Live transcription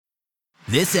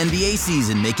This NBA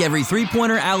season, make every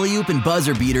three-pointer, alley-oop, and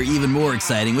buzzer beater even more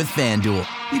exciting with FanDuel.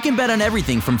 You can bet on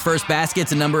everything from first basket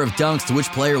to number of dunks to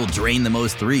which player will drain the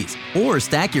most threes. Or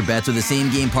stack your bets with a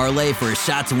same-game parlay for a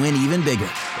shot to win even bigger.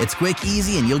 It's quick,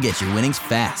 easy, and you'll get your winnings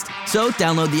fast. So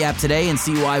download the app today and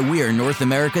see why we're North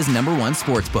America's #1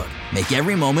 sportsbook. Make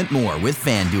every moment more with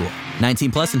FanDuel.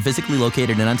 19 plus and physically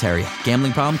located in Ontario.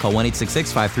 Gambling problem? Call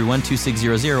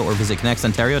 1-866-531-2600 or visit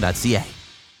connectsontario.ca.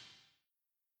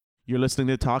 You're listening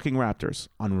to Talking Raptors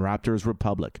on Raptors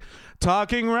Republic.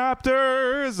 Talking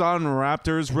Raptors on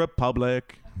Raptors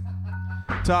Republic.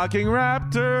 Talking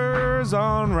Raptors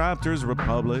on Raptors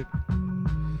Republic.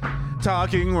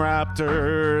 Talking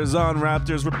Raptors on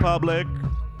Raptors Republic.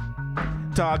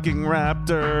 Talking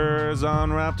Raptors on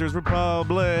Raptors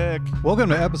Republic. Welcome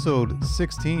to episode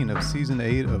 16 of season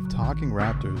 8 of Talking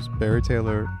Raptors. Barry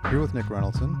Taylor here with Nick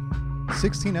Reynoldsson.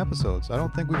 16 episodes. I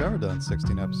don't think we've ever done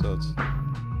 16 episodes.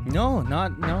 No.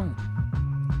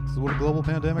 This is what a global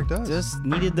pandemic does. Just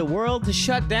needed the world to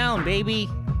shut down, baby.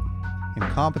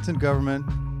 Incompetent government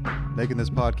making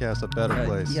this podcast a better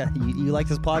place. Yeah, you like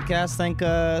this podcast? Thank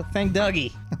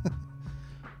Dougie.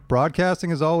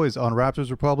 Broadcasting as always on Raptors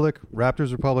Republic,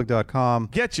 raptorsrepublic.com.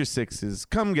 Get your sixes.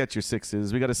 Come get your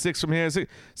sixes. We got a 6 from here,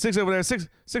 six over there, six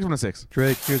from the 6.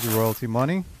 Drake, here's your royalty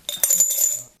money.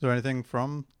 Is there anything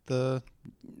from the...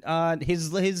 He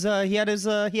had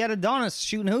Adonis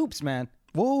shooting hoops, man.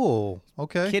 Whoa,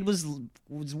 okay. Kid was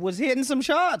hitting some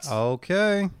shots.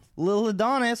 Okay. Little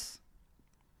Adonis.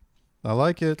 I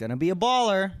like it. Gonna be a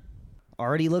baller.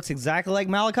 Already looks exactly like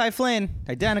Malachi Flynn.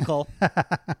 Identical.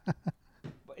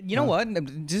 You know what?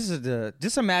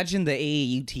 Just imagine the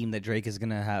AAU team that Drake is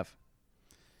gonna have.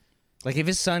 Like if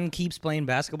his son keeps playing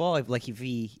basketball, if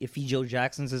he Joe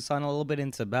Jackson's his son a little bit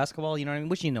into basketball, you know what I mean?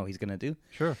 Which he's gonna do.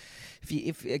 Sure.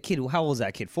 If a kid, how old is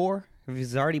that kid? 4? If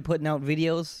he's already putting out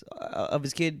videos of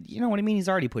his kid, you know what I mean? He's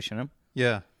already pushing him.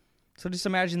 Yeah. So just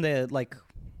imagine that, like.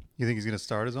 You think he's gonna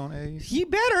start his own AAU? He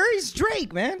better. He's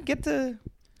Drake, man. Get the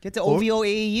OVO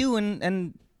AAU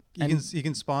and he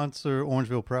can sponsor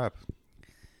Orangeville Prep.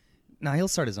 Nah, he'll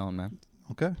start his own, man.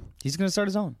 Okay. He's gonna start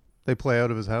his own. They play out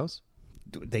of his house?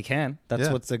 They can. That's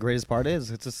what's the greatest part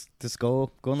is. It's just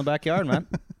go in the backyard, man.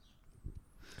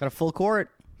 Got a full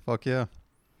court. Fuck yeah.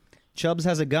 Chubbs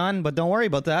has a gun, but don't worry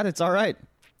about that. It's all right.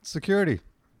 Security.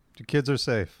 Your kids are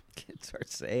safe. Kids are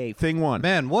safe. Thing 1.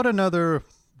 Man, what another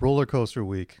roller coaster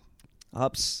week.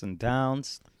 Ups and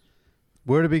downs.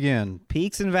 Where to begin?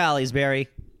 Peaks and valleys, Barry.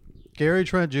 Gary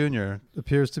Trent Jr.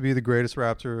 appears to be the greatest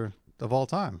Raptor of all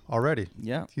time already.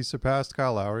 Yeah. He surpassed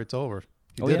Kyle Lowry. It's over.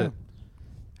 He did it.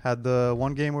 Had the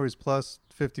one game where he's plus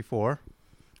 54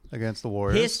 against the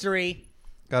Warriors. History.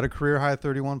 Got a career-high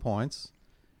 31 points.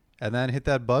 And then hit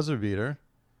that buzzer beater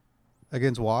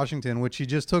against Washington, which he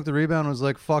just took the rebound and was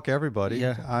like, fuck everybody.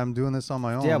 Yeah. I'm doing this on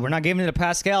my own. Yeah, we're not giving it to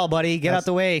Pascal, buddy. Get out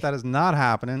the way. That is not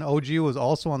happening. OG was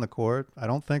also on the court. I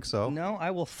don't think so. No, I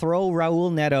will throw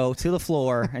Raul Neto to the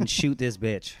floor and shoot this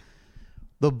bitch.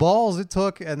 The balls it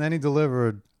took, and then he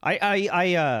delivered.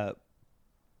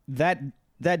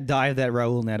 That dive that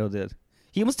Raul Neto did.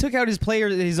 He almost took out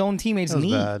his own teammate's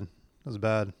knee. That was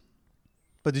bad.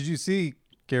 But did you see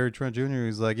Gary Trent Jr.?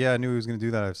 He's like, yeah, I knew he was going to do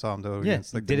that. I saw him do it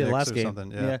against like, did the it Knicks last or game.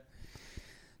 something. Yeah.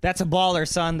 That's a baller,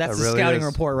 son. That's That a really scouting is.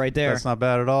 report right there. That's not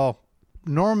bad at all.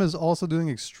 Norm is also doing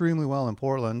extremely well in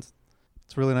Portland.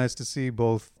 It's really nice to see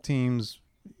both teams,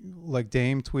 like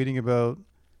Dame tweeting about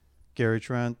Gary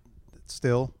Trent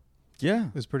still. Yeah.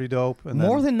 Is pretty dope. And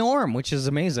More than Norm, which is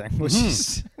amazing. Which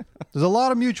is there's a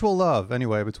lot of mutual love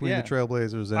anyway between the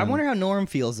Trailblazers and... I wonder how Norm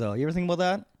feels, though. You ever think about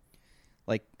that?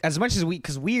 Like, as much as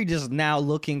because we're just now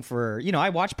looking for, I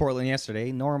watched Portland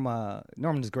yesterday. Norm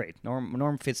is great.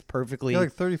 Norm fits perfectly. He had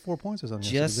like 34 points or something.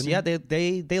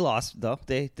 They lost though.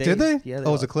 Did they? Yeah. It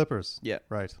was the Clippers. Yeah.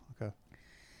 Right. Okay.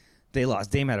 They lost.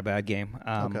 Dame had a bad game.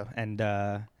 Okay.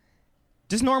 And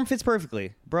just Norm fits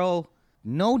perfectly, bro.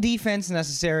 No defense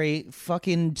necessary.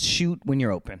 Fucking shoot when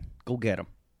you're open. Go get him.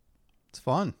 It's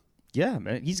fun. Yeah,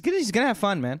 man. He's gonna have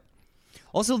fun, man.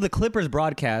 Also, the Clippers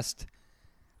broadcast.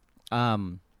 I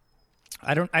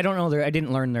don't know I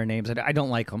didn't learn their names. I don't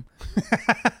like them.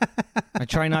 I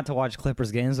try not to watch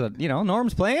Clippers games, but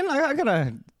Norm's playing. I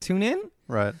gotta tune in.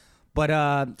 Right.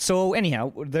 But so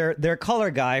anyhow, their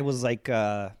color guy was like,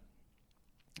 they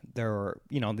were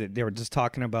just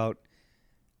talking about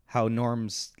how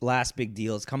Norm's last big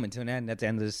deal is coming to an end at the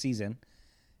end of the season,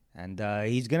 and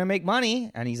he's gonna make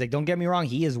money. And he's like, don't get me wrong,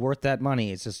 he is worth that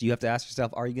money. It's just you have to ask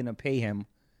yourself, are you gonna pay him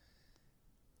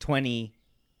 $20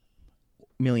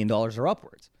 million or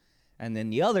upwards? And then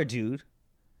the other dude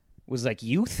was like,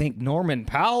 you think Norman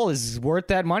Powell is worth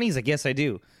that money? He's like, yes, I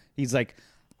do. He's like,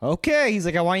 Okay. He's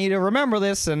like, I want you to remember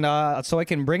this, and so I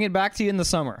can bring it back to you in the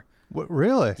summer. What,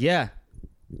 really? Yeah.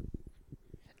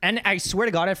 And I swear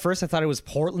to God, at first I thought it was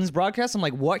Portland's broadcast. I'm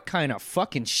like, what kind of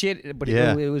fucking shit? But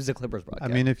Yeah. it was the Clippers broadcast.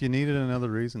 I mean, if you needed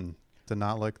another reason to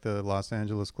not like the Los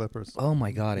Angeles Clippers, oh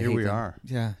my God, I here hate we them. are.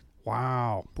 Yeah.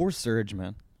 Wow, Poor Surge,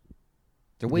 man.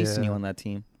 They're wasting you Yeah. on that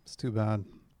team. it's too bad.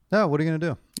 No, what are you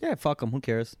gonna do? Yeah, fuck them. Who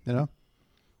cares? You know,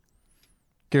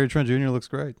 Gary Trent Jr. looks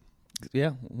great.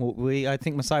 Yeah, I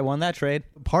think Masai won that trade.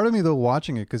 Part of me though,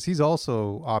 watching it, because he's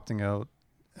also opting out,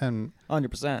 and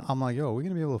 100%. I'm like, yo, are we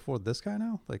gonna be able to afford this guy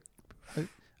now? Like,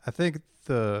 I think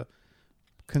the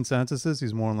consensus is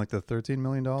he's more in like the $13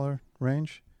 million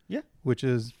range. Yeah. Which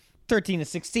is 13 to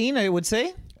 16, I would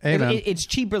say. Hey, man. It's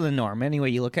cheaper than Norm. Anyway,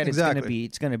 you look at it, Exactly.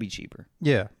 it's gonna be cheaper.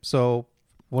 yeah. So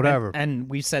whatever. And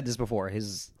we've said this before.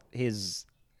 His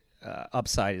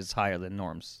upside is higher than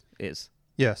Norm's is.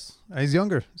 yes, he's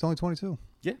younger. He's only 22.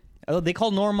 Yeah. Oh, they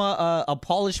call Norm a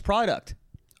polished product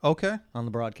Okay. on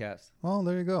the broadcast. Well,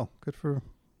 there you go. Good for.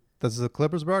 That's the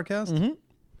Clippers broadcast. Mm-hmm.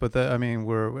 But I mean,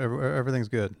 everything's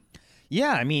good.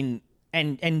 Yeah, I mean,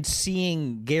 and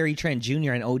seeing Gary Trent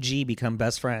Jr. and OG become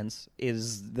best friends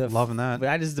is Loving that.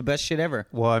 That is the best shit ever.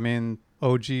 Well, I mean,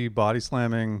 OG body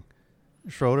slamming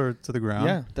Schroeder to the ground.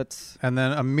 Yeah, that's And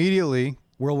then immediately,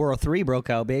 World War III broke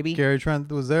out, baby. Gary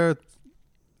Trent was there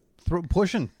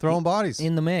pushing, throwing bodies.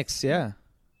 In the mix, yeah.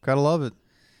 Gotta love it.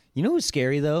 You know who's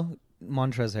scary though?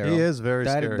 Montrezl Harrell. He is very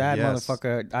that, scary. That yes.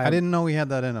 motherfucker. I didn't know he had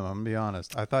that in him. I'm gonna be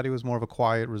honest. I thought he was more of a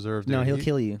quiet, reserved. No, dude. he'll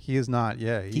kill you. He is not.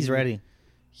 Yeah, He's ready,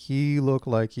 He looked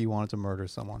like he wanted to murder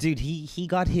someone. dude. He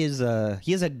got his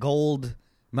he has a gold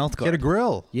mouth He had a guard.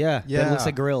 grill. Yeah, Yeah. that looks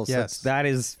like grills. Yes. That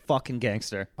is fucking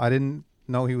gangster. I didn't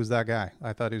know he was that guy.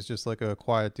 I thought he was just like a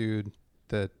quiet dude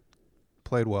that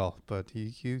played well, but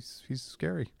he's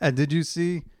scary. And did you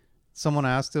see someone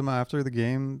asked him after the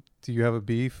game, "Do you have a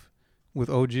beef with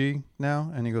OG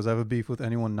now?" And he goes, "I have a beef with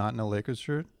anyone not in a Lakers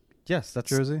shirt." Yes, that's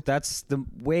Jersey? That's the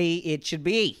way it should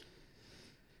be.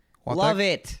 Want Love that?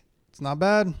 it. It's not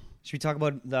bad. Should we talk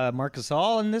about Marcus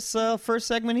All in this first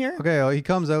segment here? Okay, well, he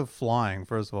comes out flying.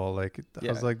 First of all, like I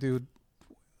Yeah. was like, dude,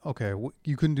 okay,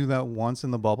 you couldn't do that once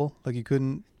in the bubble. Like you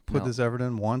couldn't put No. this effort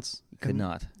in once. Could And,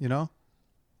 not. You know,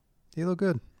 he looked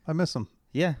good. I miss him.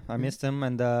 Yeah, I missed him,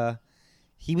 and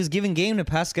he was giving game to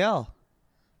Pascal.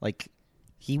 Like,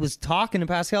 he was talking to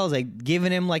Pascal, like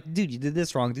giving him like, dude, you did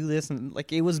this wrong, do this, and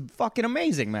like it was fucking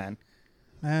amazing, man.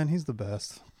 Man, he's the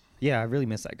best. Yeah, I really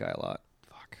miss that guy a lot.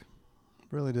 Fuck,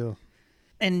 really do.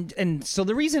 And so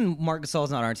the reason Marc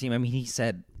Gasol's not on our team, I mean, he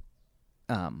said,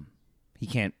 he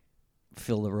can't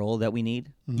fill the role that we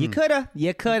need. You could have.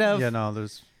 Yeah, no,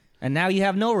 there's. And now you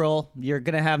have no role. You're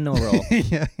gonna have no role.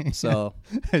 Yeah. So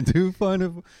I do find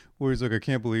it where he's like, I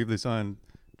can't believe they signed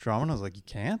Drummond. I was like, you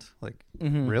can't? Like,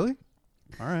 really?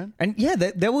 All right. and yeah,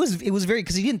 it was very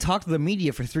because he didn't talk to the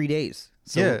media for 3 days.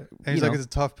 So, yeah. And he's you like, know. it's a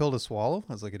tough pill to swallow.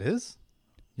 I was like, it is?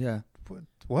 Yeah,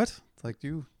 What? Like,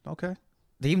 okay.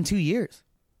 they gave him 2 years.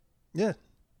 Yeah.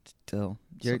 Still,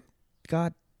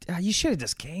 God, you should have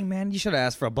just came, man. You should have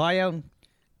asked for a buyout.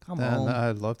 Come on,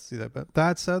 I'd love to see that. But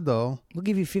that said, though, we'll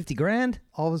give you $50,000.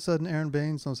 all of a sudden, Aaron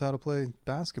Baines knows how to play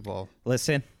basketball.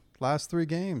 Listen, Last 3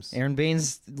 games. Aaron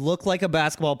Baines looked like a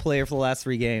basketball player for the last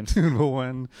 3 games. Dude, but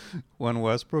when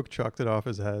Westbrook chucked it off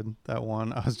his head, that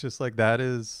one, I was just like, that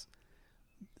is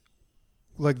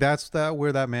like that's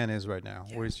where that man is right now.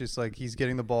 Where he's just like he's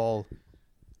getting the ball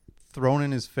thrown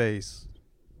in his face,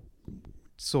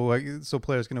 so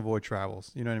players can avoid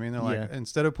travels. You know what I mean? They're like, Yeah.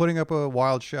 instead of putting up a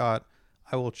wild shot,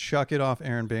 I will chuck it off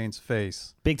Aaron Baines'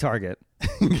 face, Big target.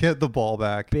 get the ball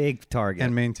back, Big target.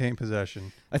 and maintain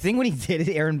possession. I think when he did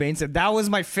it, Aaron Baines said, "That was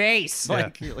my face." Yeah.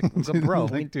 Like, you're like bro,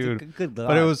 Like, dude. good God.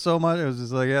 But it was so much. It was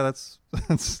just like, yeah, that's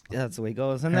Yeah, that's the way it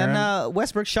goes. And Aaron- then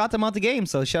Westbrook shot them out the game.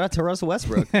 So shout out to Russell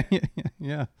Westbrook.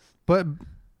 yeah. But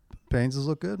Baines has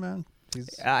looked good, man.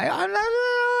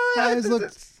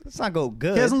 Let's not go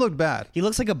good. He hasn't looked bad. He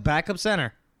looks like a backup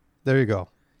center. There you go.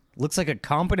 Looks like a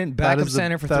competent That backup is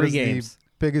center for that 3 is games.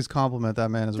 The biggest compliment that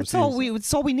man has That's received.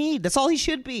 That's all we need. That's all he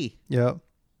should be. Yeah.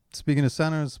 Speaking of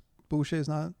centers, Boucher's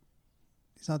not.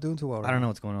 He's not doing too well. Right I don't know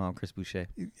what's going on with Chris Boucher.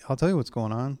 now. I'll tell you what's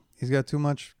going on. He's got too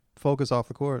much focus off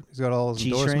the court. He's got all his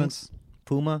endorsements. G-strings,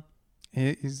 Puma.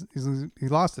 He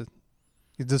lost it.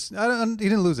 He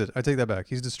didn't lose it. I take that back.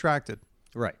 He's distracted.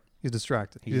 Right. He's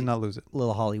distracted. He did not lose it.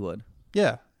 Little Hollywood.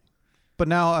 Yeah. But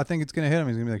now I think it's going to hit him.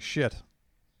 He's going to be like, shit.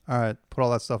 All right, put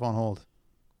all that stuff on hold.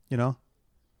 You know?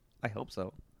 I hope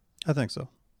so. I think so.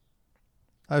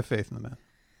 I have faith in the man.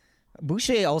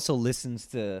 Boucher also listens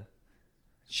to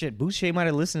shit. Boucher might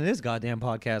have listened to this goddamn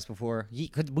podcast before.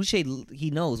 Boucher, he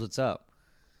knows what's up.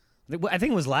 I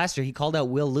think it was last year. He called out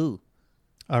Will Liu,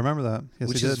 I remember that. Yes,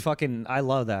 which he is did. fucking. I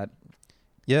love that.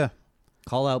 Yeah.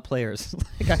 Call out players.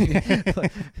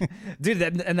 Dude,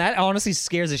 that honestly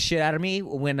scares the shit out of me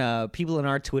when people in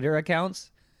our Twitter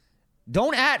accounts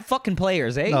don't at fucking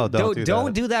players, eh? No,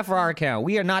 don't do that for our account.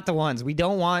 We are not the ones. We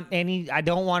don't want any. I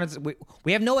don't want it.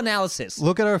 We have no analysis.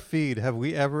 Look at our feed. Have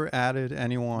we ever added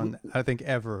anyone? I think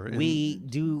ever. We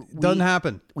do. Doesn't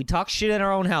happen. We talk shit in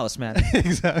our own house, man.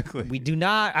 Exactly. We do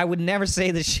not. I would never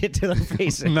say this shit to their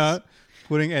faces. Not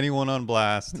putting anyone on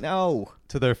blast No,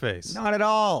 to their face. not at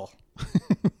all.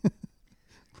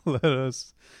 Let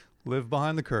us live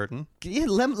behind the curtain. Yeah,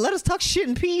 let us talk shit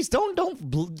in peace. Don't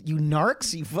you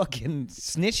narcs, you fucking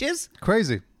snitches.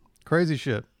 Crazy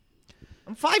shit.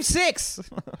 I'm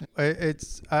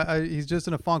 5'6". He's just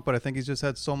in a funk, but I think he's just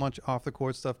had so much off the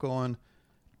court stuff going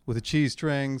with the cheese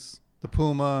strings, the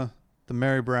Puma, the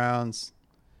Mary Browns.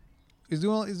 He's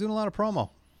doing a lot of promo.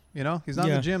 You know, he's not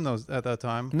in Yeah. the gym at that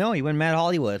time. No, he went mad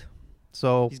Hollywood.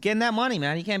 So He's getting that money,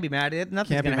 man. You can't be mad at it.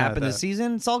 Nothing's Can't be gonna mad at happen this that.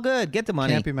 season. It's all good. Get the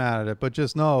money. can't be mad at it, but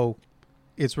just know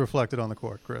it's reflected on the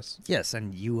court, Chris. Yes,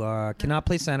 and you cannot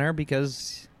play center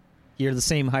because you're the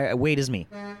same weight as me.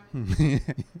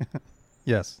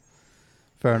 Yes,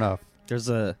 fair enough. There's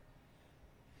a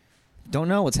don't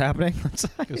know what's happening.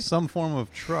 There's some form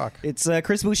of truck. It's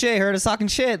Chris Boucher heard us talking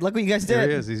shit. Look what you guys There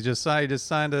did. he is. He just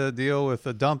signed a deal with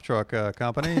a dump truck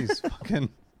company. He's fucking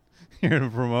here to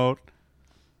promote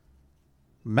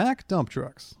Mack dump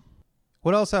trucks.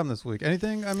 What else happened this week?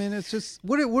 Anything? I mean, it's just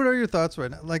what are your thoughts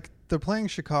right now? Like they're playing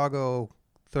Chicago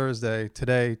Thursday.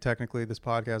 Today, technically, this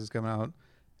podcast is coming out,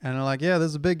 and they're like, "Yeah, this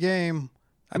is a big game."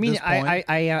 I mean,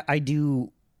 I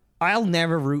do. I'll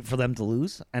never root for them to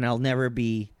lose, and I'll never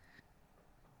be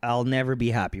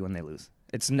happy when they lose.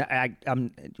 It's not.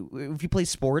 If you play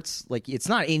sports, like it's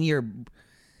not in your.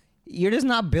 You're just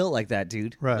not built like that,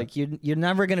 dude. Right. Like you're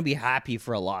never gonna be happy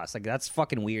for a loss. Like that's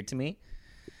fucking weird to me.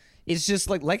 It's just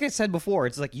like I said before.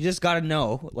 It's like you just gotta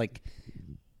know, like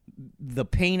the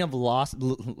pain of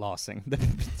losing,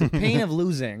 the pain of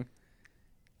losing.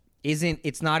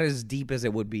 It's not as deep as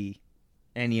it would be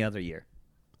any other year.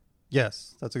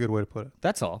 Yes, that's a good way to put it.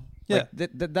 That's all. Yeah.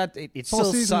 Like, it Whole still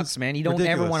season's sucks, man. You don't ever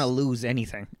ridiculous. want to lose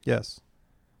anything. Yes,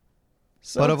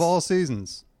 So but of it's- all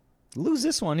seasons, lose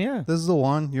this one, yeah. this is the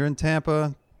one. You're in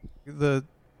Tampa. The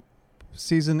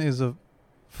season is a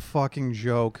fucking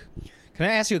joke. Can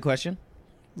I ask you a question?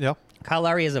 Yeah. Kyle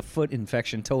Lowry has a foot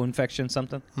infection, toe infection,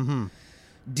 something. Mm-hmm.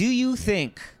 Do you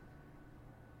think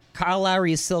Kyle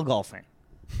Lowry is still golfing?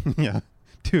 Yeah,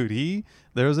 dude.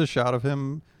 There was a shot of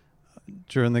him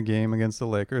during the game against the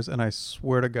Lakers, and I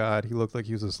swear to God, he looked like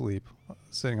he was asleep,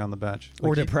 sitting on the bench. Or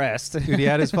Like depressed? dude, he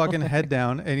had his fucking head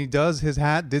down, and his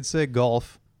hat did say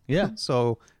golf. Yeah.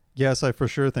 So yes, I for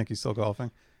sure think he's still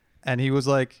golfing. And he was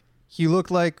like, he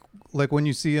looked like when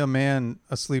you see a man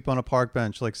asleep on a park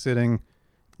bench, like sitting,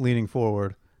 leaning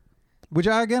forward. Which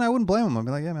I wouldn't blame him. I'd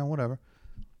be like, yeah, man, whatever.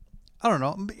 I don't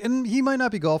know. And he might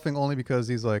not be golfing only because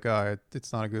he's like,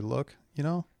 it's not a good look, you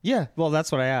know? Yeah. Well,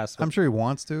 that's what I asked. I'm sure he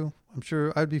wants to. I'm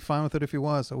sure I'd be fine with it if he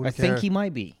was. I I wouldn't care. think he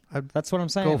might be. That's what I'm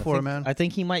saying. Go I for it, think- man. I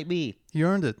think he might be. He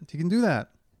earned it. He can do that.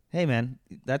 Hey, man,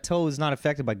 that toe is not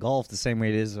affected by golf the same way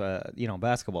it is,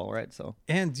 basketball, right? So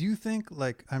And do you think,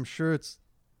 like, I'm sure it's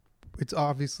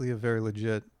obviously a very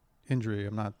legit injury.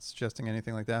 I'm not suggesting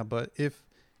anything like that. But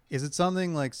is it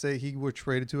something like, say, he were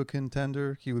traded to a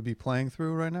contender, he would be playing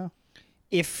through right now?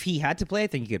 if he had to play, I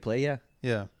think he could play. Yeah.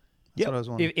 Yeah. That's what I was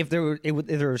wondering. If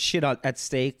there was shit at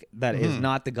stake that is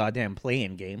not the goddamn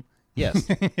play-in game, yes.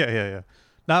 yeah.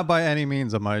 Not by any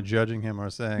means am I judging him or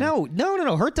saying. No.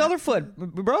 Hurt the other foot,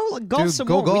 bro. Like, golf Dude, some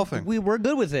go more. golfing. We're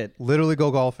good with it. Literally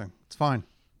go golfing. It's fine.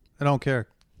 I don't care.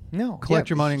 No. Collect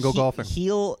your money and go golfing.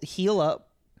 Heal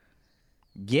up.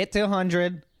 Get to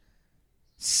 100.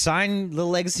 Sign the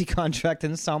legacy contract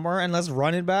in summer, and let's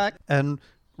run it back. And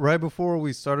right before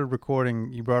we started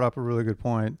recording, you brought up a really good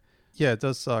point. Yeah, it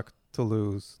does suck to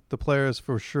lose. The players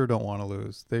for sure don't want to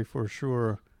lose. They for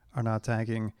sure are not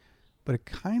tanking. But it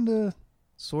kind of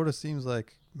sort of seems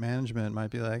like management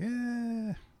might be like,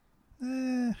 you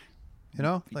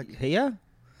know? Like, Yeah.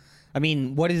 I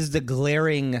mean, what is the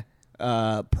glaring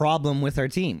problem with our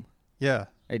team? yeah,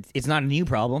 It's not a new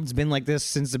problem. It's been like this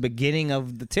since the beginning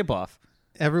of the tip-off.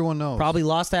 everyone knows. Probably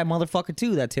lost that motherfucker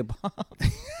too, that tip-off.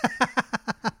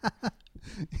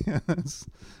 Yes.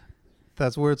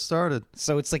 That's where it started.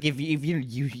 So it's like if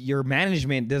your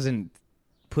management doesn't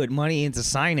put money in to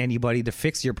sign anybody to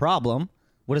fix your problem,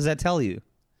 what does that tell you?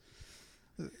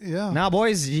 Yeah. Now,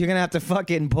 boys, you're gonna have to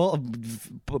fucking pull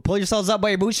yourselves up by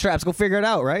your bootstraps. Go figure it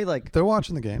out, right? Like, They're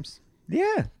watching the games.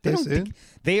 yeah, They see it.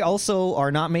 they also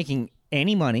are not making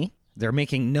any money. They're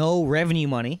making no revenue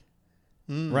money.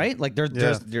 Right? Like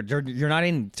you're not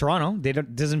in Toronto.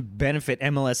 Doesn't benefit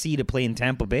MLSE to play in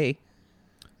Tampa Bay.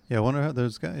 Yeah, I wonder how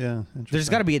there's There's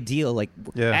got to be a deal. Like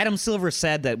Yeah. Adam Silver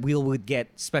said that we would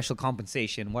get special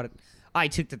compensation. What I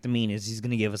took that to mean is he's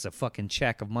going to give us a fucking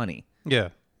check of money. Yeah,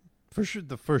 for sure.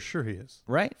 For sure he is.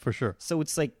 Right? For sure. So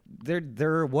it's like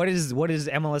they're what is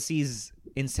MLSE's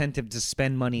incentive to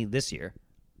spend money this year?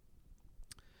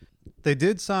 They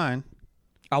did sign.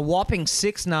 A whopping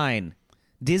 6'9".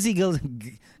 Dizzy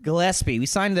Gillespie. We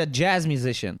signed a jazz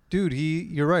musician. Dude,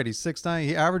 you're right. He's 6'9".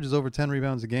 He averages over 10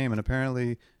 rebounds a game and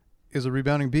apparently is a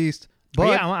rebounding beast. But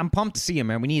yeah, I'm pumped to see him,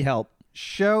 man. We need help.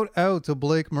 shout out to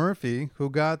Blake Murphy, who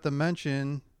got the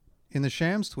mention in the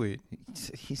Shams tweet.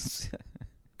 He's.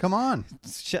 Come on.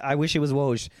 I wish it was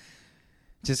Woj.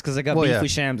 Just because I got Well, beef yeah. with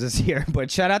Shams this year.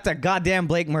 But shout out to goddamn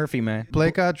Blake Murphy, man.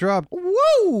 Blake got dropped.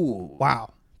 Woo!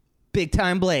 Wow. Big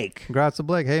time Blake. Congrats to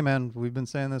Blake. Hey, man, we've been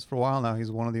saying this for a while now.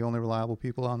 He's one of the only reliable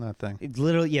people on that thing. It's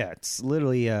literally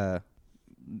the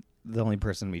only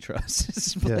person we trust.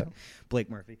 is Yeah. Blake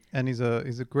Murphy. And he's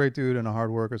a great dude and a hard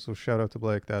worker, so shout out to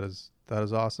Blake. That is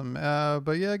awesome.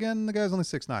 But yeah, again, the guy's only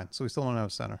 6'9", so we still don't have a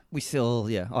center. We still,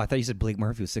 yeah. Oh, I thought you said Blake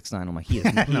Murphy was 6'9". I'm like, he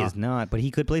is not, but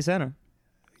he could play center.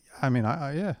 I mean,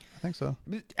 I think so.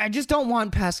 I just don't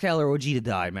want Pascal or OG to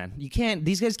die, man. You can't.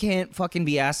 These guys can't fucking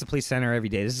be asked to play center every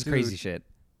day. This is crazy shit.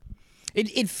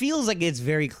 It feels like it's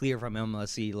very clear from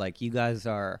MLSE, like you guys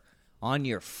are on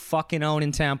your fucking own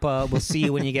in Tampa. We'll see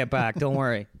you when you get back. Don't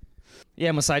worry.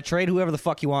 Yeah, Masai, trade whoever the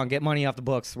fuck you want. Get money off the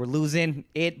books. We're losing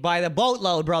it by the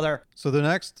boatload, brother. So the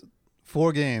next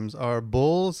 4 games are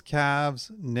Bulls, Cavs,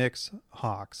 Knicks,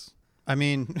 Hawks. I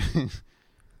mean,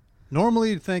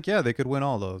 normally you'd think, yeah, they could win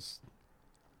all those.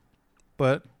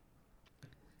 But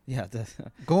Yeah,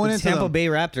 Going the into Tampa them. Bay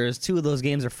Raptors, 2 of those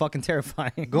games are fucking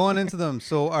terrifying. going into them,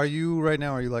 so are you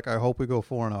like, I hope we go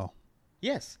 4-0?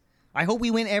 Yes. I hope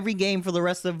we win every game for the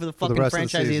rest of the fucking rest of the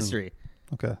franchise season. history.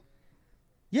 Okay.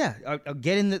 Yeah, I'll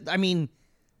get in the. I mean,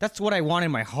 that's what I want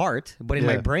in my heart, but in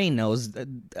my Yeah. brain knows that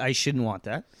I shouldn't want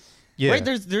that. Yeah. Right?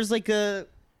 There's like a.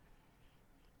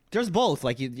 There's both.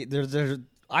 Like there's.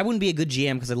 I wouldn't be a good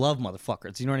GM because I love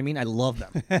motherfuckers. You know what I mean? I love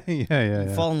them.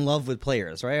 yeah. Fall in love with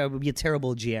players, right? I would be a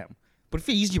terrible GM. But if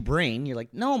you use your brain, you're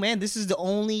like, no, man, this is the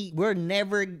only. We're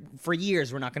never for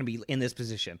years. We're not going to be in this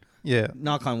position. Yeah.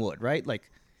 Knock on wood, right?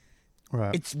 Like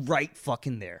Right. it's right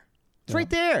fucking there. It's right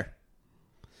there.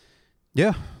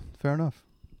 Yeah. Fair enough.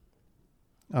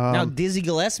 Now Dizzy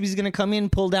Gillespie's gonna come in,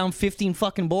 pull down 15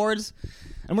 fucking boards,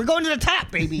 and we're going to the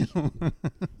top, baby.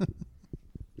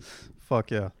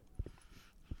 Fuck yeah.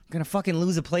 Gonna fucking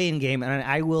lose a play-in game, and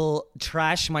I will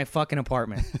trash my fucking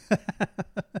apartment.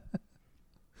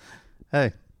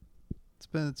 Hey,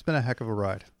 it's been a heck of a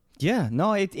ride. Yeah,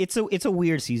 no, it's a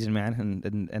weird season, man,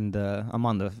 and I'm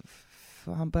on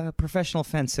I'm a professional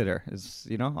fence sitter.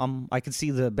 I can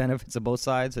see the benefits of both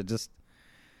sides. It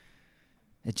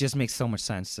just makes so much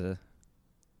sense to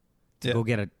Yeah. go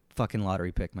get a fucking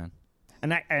lottery pick, man.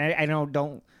 And I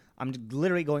don't. I'm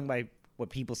literally going by what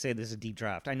people say. This is a deep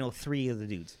draft. I know 3 of the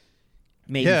dudes,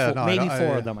 maybe Yeah, 4, no, maybe I 4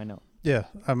 yeah. of them. I know Yeah,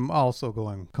 I'm also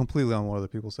going completely on what other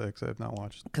people say because I have not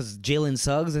watched. because Jalen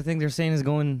Suggs, I think they're saying, is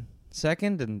going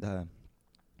second, and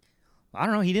I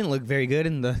don't know. He didn't look very good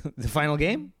in the final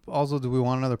game. Also, do we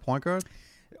want another point guard?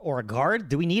 Or a guard?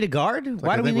 Do we need a guard? Like,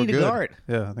 Why I do we think we're need a good. guard?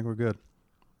 Yeah, I think we're good.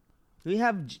 We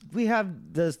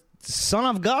have the son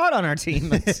of God on our team.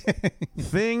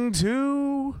 Thing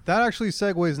 2. That actually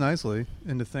segues nicely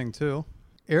into thing 2.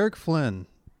 Eric Flynn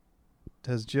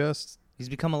He's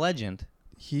become a legend.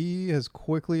 he has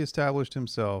quickly established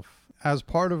himself as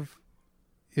part of,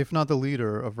 if not the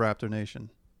leader of Raptor Nation.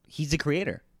 He's the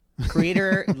creator,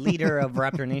 leader of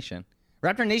Raptor Nation.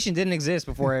 Raptor Nation didn't exist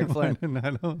before Eric Flynn.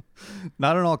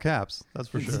 Not in all caps, that's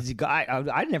for sure.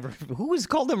 I never. Who was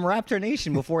called him Raptor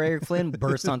Nation before Eric Flynn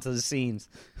burst onto the scenes?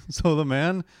 So the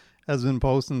man has been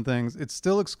posting things. It's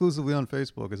still exclusively on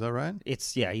Facebook, is that right?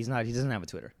 He's not. He doesn't have a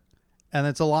Twitter. And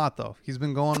it's a lot, though. He's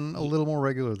been going a little more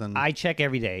regular than... I check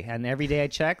every day, and every day I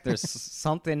check, there's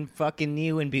something fucking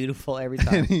new and beautiful every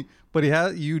time.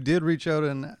 But you did reach out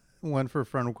and went for a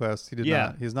friend request. He did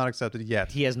not. He's not accepted yet.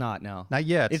 He has not. No, Not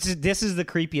yet. This is the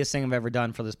creepiest thing I've ever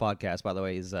done for this podcast. By the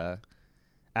way, is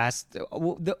asked.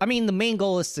 I mean, the main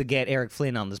goal is to get Eric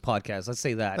Flynn on this podcast. Let's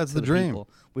say that. That's to the dream. people.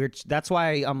 That's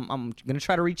why I'm gonna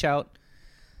try to reach out.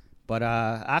 But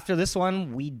after this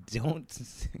one, we don't.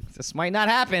 This might not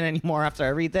happen anymore after I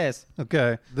read this.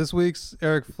 Okay. This week's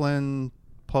Eric Flynn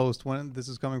post when this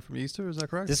is coming from Easter. Is that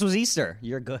correct? This was Easter.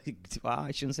 You're good. Wow,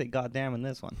 I shouldn't say goddamn in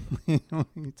this one. You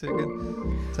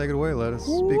take it away. Let us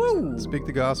speak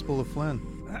the gospel of Flynn.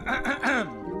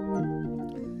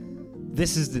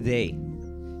 This is the day.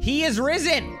 He is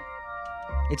risen.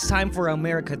 It's time for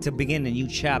America to begin a new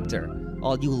chapter.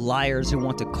 All you liars who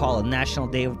want to call a national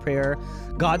day of prayer,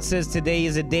 God says today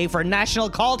is a day for national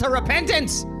call to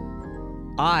repentance.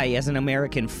 I, as an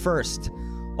American, first.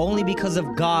 Only because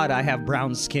of God I have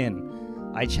brown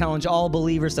skin. I challenge all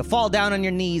believers to fall down on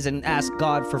your knees and ask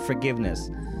God for forgiveness.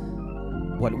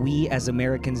 What we as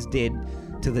Americans did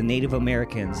to the Native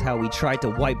Americans, how we tried to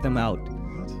wipe them out.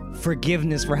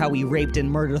 Forgiveness for how we raped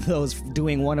and murdered those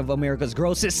doing one of America's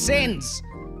grossest sins.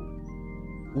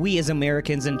 We as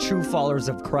Americans and true followers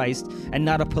of Christ and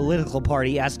not a political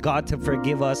party ask God to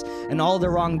forgive us and all the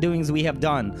wrongdoings we have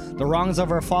done, the wrongs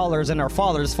of our fathers and our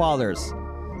fathers' fathers.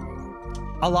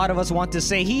 A lot of us want to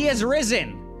say, He is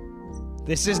risen.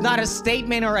 This is not a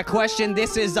statement or a question,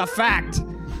 this is a fact.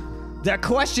 The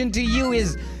question to you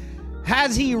is,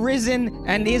 has He risen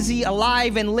and is He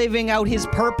alive and living out His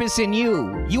purpose in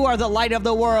you? You are the light of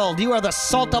the world. You are the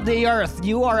salt of the earth.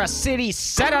 You are a city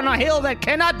set on a hill that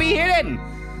cannot be hidden.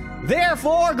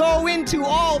 Therefore, go into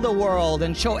all the world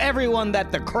and show everyone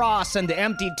that the cross and the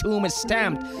empty tomb is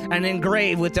stamped and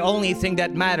engraved with the only thing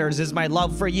that matters is my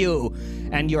love for you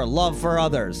and your love for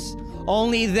others.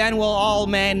 Only then will all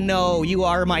men know you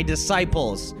are my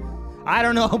disciples. I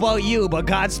don't know about you, but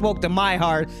God spoke to my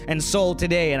heart and soul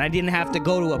today, and I didn't have to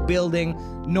go to a building,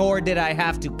 nor did I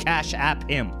have to cash app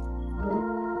Him.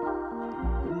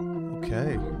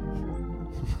 Okay.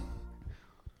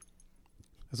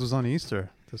 This was on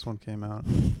Easter. This one came out.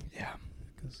 Yeah.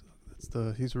 Because it's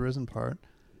the He's risen part.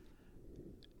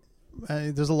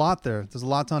 There's a lot there. There's a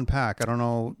lot to unpack. I don't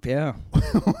know. Yeah.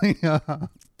 Yeah.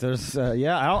 There's, I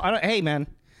don't, hey, man.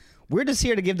 We're just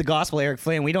here to give the gospel, Eric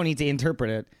Flynn. We don't need to interpret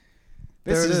it.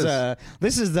 This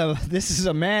is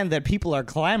a man that people are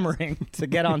clamoring to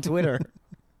get on Twitter.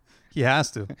 He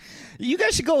has to. You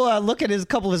guys should go look at his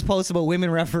couple of his posts about women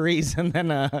referees, and then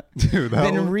Dude,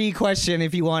 then re-question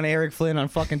if you want Eric Flynn on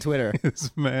fucking Twitter.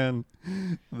 This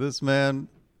man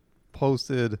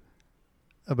posted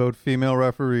about female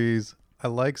referees. I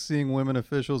like seeing women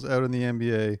officials out in the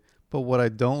NBA, but what I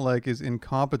don't like is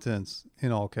incompetence,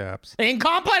 in all caps.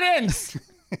 Incompetence.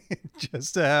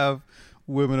 Just to have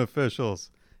women officials.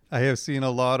 I have seen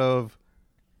a lot of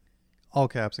all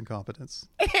caps incompetence.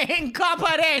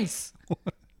 Incompetence.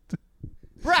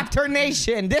 Raptor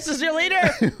Nation, this is your leader.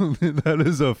 That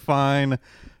is a fine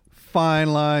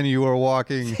line you are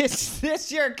walking, Is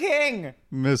this your king?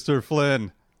 Mr.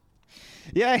 Flynn.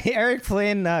 Yeah, Eric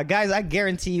Flynn. Guys, I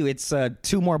guarantee you it's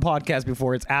 2 more podcasts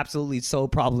before it's absolutely so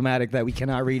problematic that we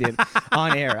cannot read it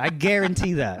on air. I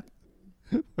guarantee that.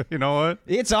 You know what?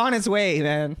 It's on its way,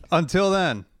 man. Until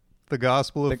then, the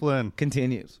gospel of Flynn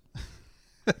Continues.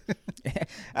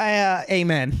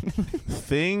 Amen.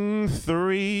 Thing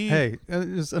 3. Hey,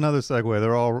 just another segue.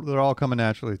 They're all coming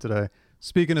naturally today.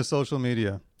 Speaking of social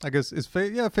media, I guess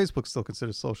Facebook still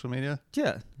considered social media.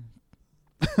 Yeah.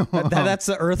 That's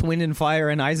the Earth, Wind, and Fire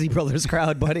and Isley Brothers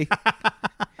crowd, buddy.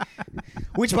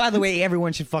 Which, by the way,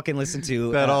 everyone should fucking listen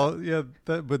to.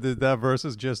 That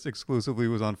versus just exclusively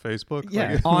was on Facebook.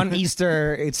 Yeah, Like, on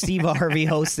Easter, it's Steve Harvey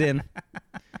hosting.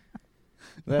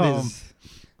 That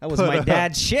was my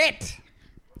dad's shit.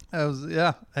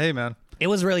 Hey, man. It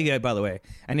was really good, by the way.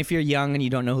 And if you're young and you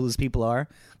don't know who those people are,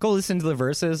 go listen to the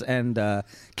verses and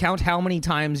count how many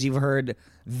times you've heard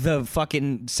the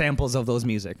fucking samples of those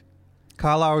music.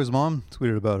 Kyle Lowry's mom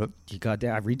tweeted about it. You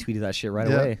goddamn, I retweeted that shit right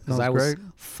Yeah, away because that I was was great.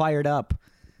 fired up.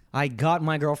 I got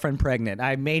my girlfriend pregnant.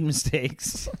 I made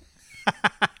mistakes.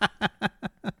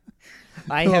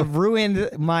 I have ruined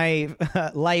my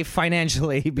life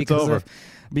financially because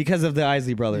of the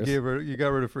Isley Brothers. You got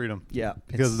rid of freedom. Yeah,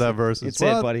 Because of that versus. It's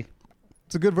it, buddy.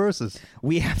 It's a good versus.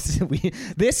 We have to.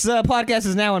 This podcast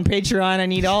is now on Patreon. I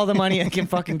need all the money I can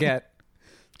fucking get.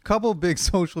 Couple big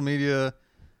social media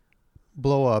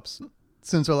blow ups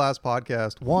since our last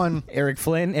podcast. One, Eric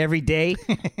Flynn every day.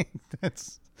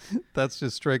 that's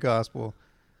just straight gospel.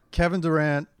 Kevin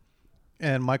Durant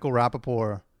and Michael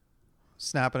Rappaport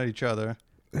snapping at each other.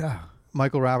 Yeah.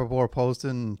 Michael Rappaport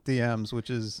posting DMs, which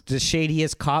is The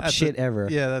shadiest cop shit ever.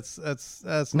 Yeah, that's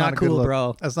Not not a good cool, look.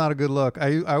 bro. That's not a good look.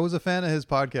 I was a fan of his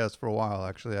podcast for a while,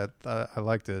 actually. I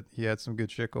liked it. He had some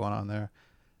good shit going on there,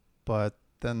 but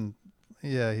then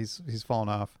he's fallen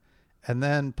off. And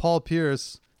then Paul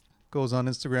Pierce goes on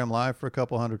Instagram Live for a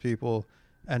couple hundred people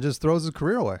and just throws his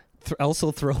career away.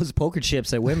 Also throws poker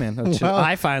chips at women, which Wow.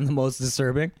 I find the most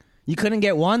disturbing. You couldn't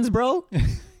get ones, bro?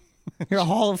 You're a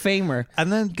Hall of Famer.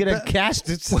 And then Gonna cash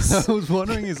this. what I was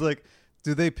wondering is like,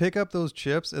 do they pick up those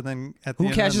chips and then at the Who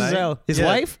end cashes of the night, out? His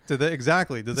wife? Do they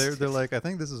exactly? Do they're like, I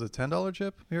think this is a $10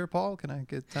 chip here, Paul. Can I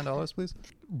get $10, please?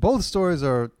 Both stories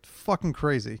are fucking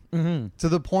crazy to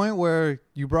the point where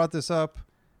you brought this up,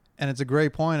 and it's a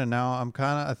great point. And now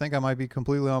I think I might be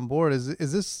completely on board. Is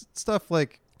this stuff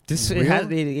like This real?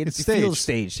 it It's feels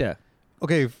staged. staged. Yeah.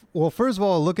 Okay, well, first of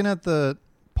all, looking at the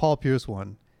Paul Pierce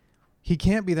one, he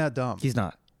can't be that dumb. He's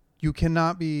not. You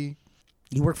cannot be.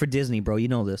 You work for Disney, bro. You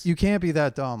know this. You can't be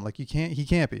that dumb. Like, you can't. He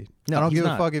can't be. No, I don't he's give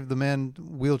not. a fuck if the man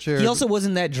wheelchair. He also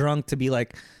wasn't that drunk to be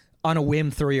like on a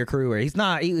whim throw your career. He's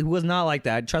not. He was not like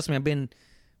that. Trust me, I've been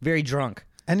very drunk.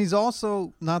 And he's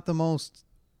also not the most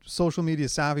social media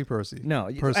savvy person. No.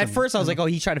 At first, I was like, oh,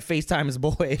 he tried to FaceTime his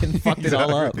boy and fucked it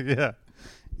all up.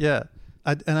 Yeah.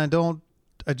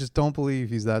 I just don't believe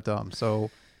he's that dumb.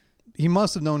 So he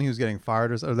must have known he was getting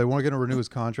fired, or they weren't going to renew his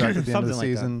contract at the end of the Something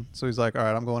like season. So he's like, all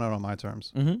right, I'm going out on my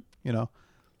terms. Mm-hmm. You know.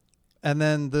 And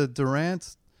then the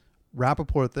Durant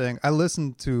Rappaport thing. I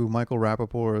listened to Michael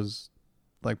Rappaport's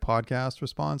like podcast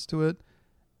response to it.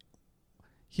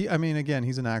 Again,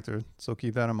 he's an actor, so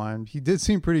keep that in mind. He did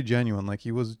seem pretty genuine. Like,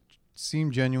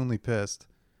 seemed genuinely pissed.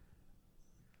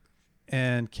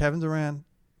 And Kevin Durant,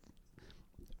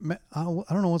 I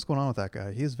don't know what's going on with that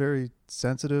guy. He is very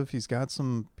sensitive. He's got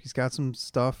some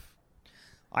stuff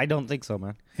I don't think so,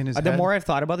 man. in his The head. more I've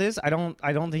thought about this, I don't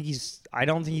think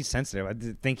he's sensitive. I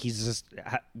think he's just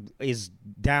is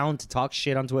down to talk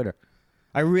shit on Twitter.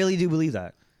 I really do believe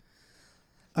that.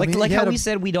 I mean, Like he how had we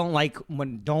said we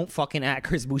don't fucking at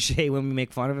Chris Boucher when we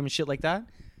make fun of him and shit like that.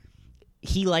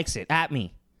 He likes it. At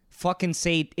me. Fucking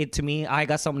say it to me. I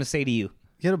got something to say to you.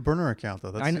 He had a burner account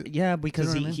though. That's Yeah, because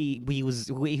what I mean?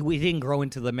 we didn't grow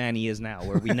into the man he is now,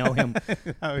 where we know him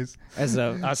Now he's as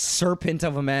a serpent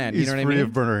of a man. he's You know what I free mean?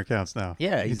 of burner accounts now.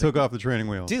 Yeah, he he's took off the training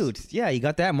wheels, Dude, yeah, you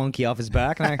got that monkey off his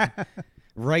back. And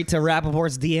right to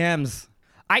Rappaport's DMs.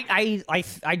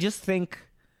 I just think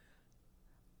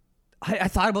I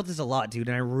thought about this a lot, dude,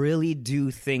 and I really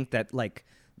do think that like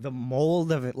the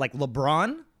mold of it, like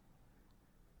LeBron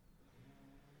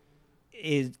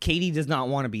KD does not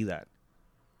want to be that.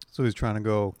 So he's trying to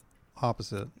go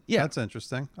opposite. Yeah. That's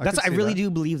interesting. I really do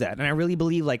believe that, and I really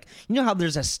believe like you know how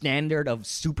there's a standard of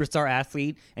superstar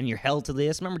athlete, and you're held to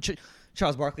this. Remember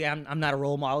Charles Barkley? I'm not a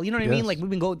role model. You know what I mean? Yes. Like we've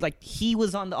been going like he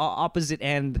was on the opposite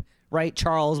end, right?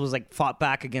 Charles was like fought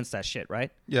back against that shit,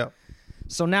 right? Yeah.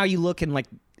 So now you look and like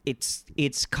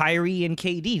it's Kyrie and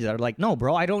KD that are like, no,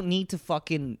 bro, I don't need to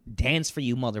fucking dance for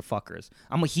you, motherfuckers.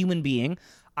 I'm a human being.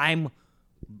 I'm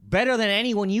better than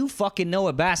anyone you fucking know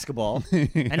at basketball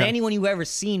and anyone you've ever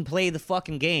seen play the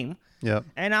fucking game. Yep.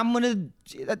 And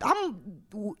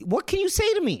what can you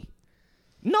say to me?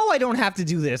 No, I don't have to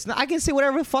do this. I can say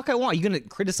whatever the fuck I want. You gonna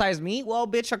criticize me? Well,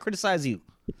 bitch, I'll criticize you.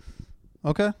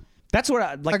 Okay. That's what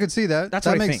I like. I could see that. That's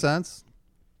that what I makes think. sense.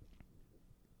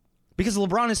 Because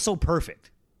LeBron is so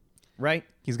perfect, right?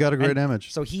 He's got a great And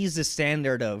image. So he's the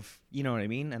standard of, you know what I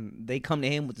mean? And they come to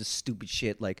him with this stupid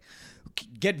shit like,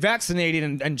 get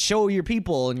vaccinated and show your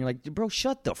people. And you're like, bro,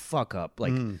 shut the fuck up.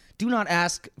 Like, do not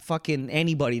ask fucking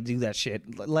anybody to do that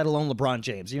shit, let alone LeBron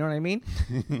James. You know what I mean?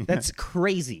 That's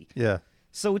crazy. Yeah.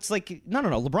 So it's like, no.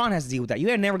 LeBron has to deal with that. You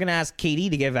ain't never going to ask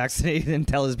KD to get vaccinated and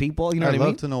tell his people. You know I'd what I love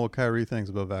mean? to know what Kyrie thinks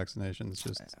about vaccinations,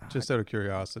 just out of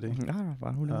curiosity. I don't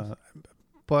know. Who knows?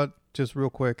 But just real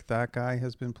quick, that guy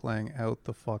has been playing out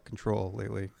the fuck control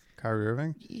lately. Kyrie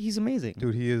Irving, He's amazing.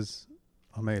 dude, he is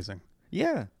amazing.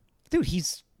 Yeah. Dude,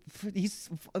 he's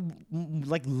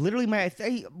like literally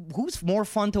who's more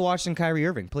fun to watch than Kyrie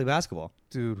Irving play basketball?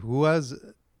 Dude, who has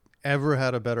ever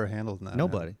had a better handle than that?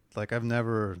 Nobody. Man? Like, I've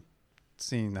never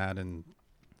seen that in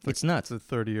It's nuts. the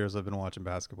 30 years I've been watching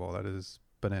basketball. That is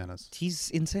bananas. He's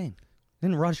insane.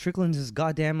 Then Rod Strickland's his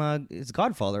goddamn his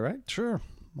godfather, right? Sure,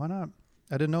 why not?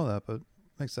 I didn't know that, but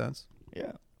makes sense.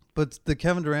 Yeah. But the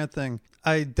Kevin Durant thing,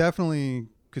 I definitely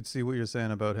could see what you're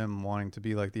saying about him wanting to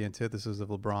be like the antithesis of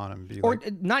LeBron and be Or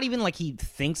like, not even like he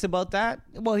thinks about that.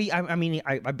 Well,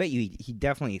 I bet you he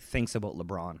definitely thinks about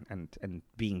LeBron and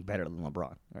being better than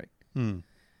LeBron, right?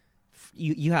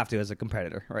 You have to as a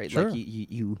competitor, right? Sure. Like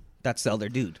you that's the other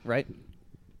dude, right?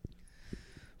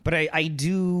 But I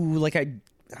do like I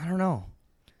don't know.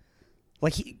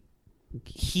 Like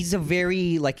he's a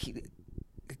very like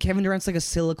Kevin Durant's like a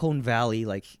Silicon Valley,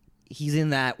 like he's in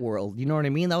that world. You know what I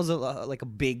mean? That was like a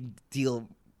big deal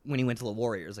when he went to the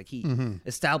Warriors. Like he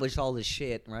established all this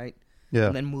shit, right? Yeah.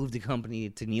 And then moved the company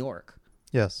to New York.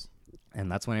 yes.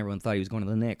 And that's when everyone thought he was going to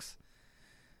the Knicks.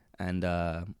 And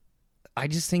I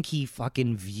just think he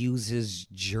fucking views his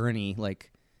journey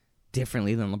like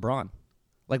differently than LeBron.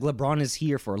 Like LeBron is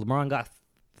here for. LeBron got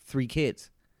 3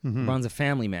 kids. LeBron's a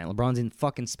family man. LeBron's in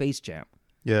fucking Space Jam.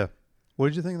 Yeah. What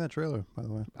did you think of that trailer, by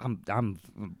the way? I'm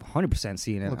 100%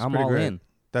 seeing it. Looks I'm pretty all great. in.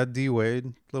 That D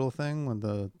Wade little thing when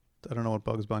I don't know what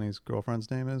Bugs Bunny's girlfriend's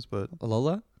name is, but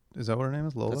Lola? is that what her name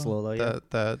is? Lola? That's Lola, yeah.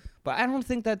 That But I don't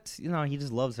think that, he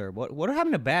just loves her. What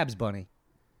happened to Babs Bunny?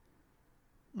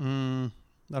 I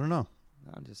don't know.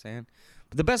 I'm just saying.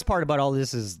 But the best part about all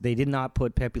this is they did not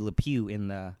put Pepe Le Pew in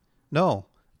the... No,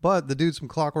 but the dudes from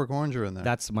Clockwork Orange are in there.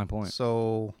 That's my point.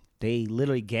 So They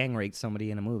literally gang raped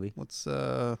somebody in a movie. what's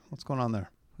going on there?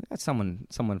 That's someone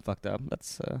fucked up.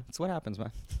 That's what happens,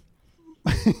 man.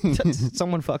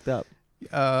 Someone fucked up.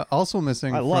 Also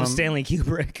missing. I love from, Stanley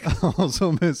Kubrick.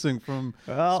 Also missing from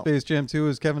Well, Space Jam 2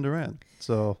 is Kevin Durant.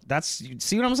 So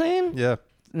see what I'm saying? yeah,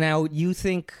 Now, you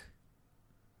think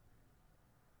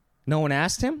no one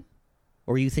asked him?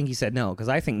 Or you think he said no? Because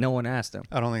I think no one asked him.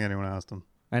 I don't think anyone asked him.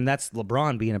 And that's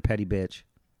LeBron being a petty bitch.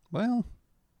 Well,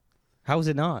 How is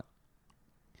it not?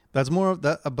 that's more of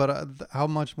that. But how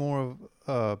much more of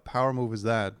a power move is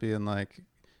that? Being like,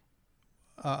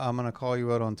 I'm gonna call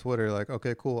you out on Twitter. Like,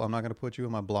 okay, cool. I'm not gonna put you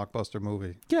in my blockbuster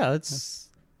movie. Yeah, that's...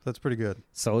 That's pretty good.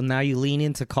 So now you lean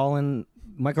into calling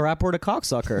Michael Rappaport a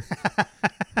cocksucker.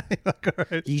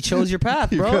 Right. You chose your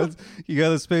path, bro. You got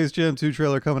the Space Jam 2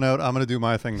 trailer coming out. I'm gonna do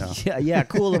my thing now. Yeah,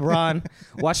 cool, LeBron.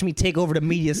 Watch me take over the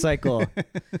media cycle.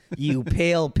 You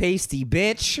pale, pasty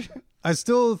bitch. I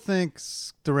still think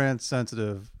Durant's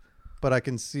sensitive, but I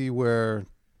can see where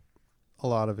a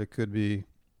lot of it could be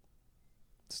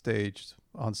staged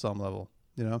on some level,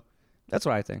 you know? That's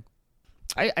what I think.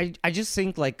 I just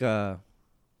think like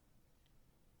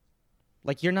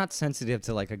you're not sensitive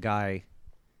to like a guy.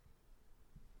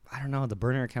 I don't know. The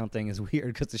burner account thing is weird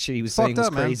because the shit he was saying was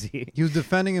crazy. Man. He was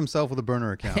defending himself with a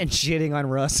burner account. And shitting on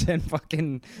Russ and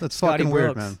fucking That's Scotty fucking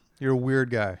weird, Brooks. man. You're a weird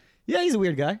guy. Yeah, he's a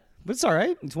weird guy, but it's all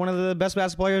right. It's one of the best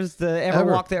basketball players to ever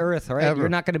walk the earth. All right, Ever. You're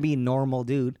not going to be a normal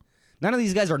dude. None of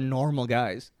these guys are normal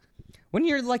guys. When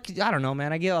you're like, I don't know,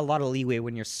 man. I get a lot of leeway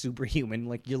when you're superhuman.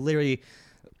 Like you're literally,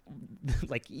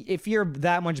 like if you're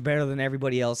that much better than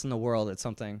everybody else in the world at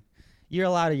something, you're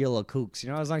allowed to your little kooks.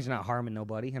 As long as you're not harming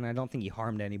nobody. And I don't think he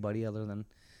harmed anybody other than.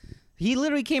 He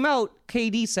literally came out.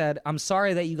 KD said, "I'm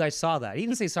sorry that you guys saw that." He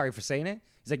didn't say sorry for saying it.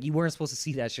 He's like, "You weren't supposed to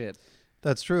see that shit."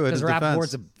 That's true. Because His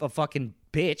Rappaport's defense, a fucking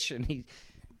bitch, and he.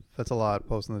 that's a lot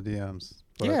posting the DMs.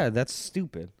 But Yeah, that's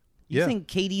stupid. You Yeah. think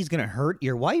KD's gonna hurt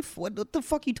your wife? What the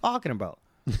fuck are you talking about?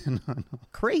 No.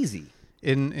 Crazy.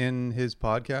 In his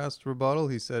podcast rebuttal,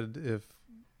 he said if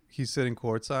he's sitting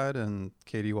courtside and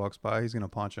KD walks by, he's gonna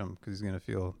punch him because he's gonna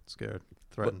feel scared,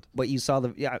 threatened. But you saw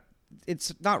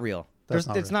it's not real. That's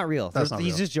not It's real. not real. That's not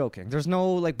He's real. just joking. There's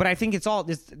no but I think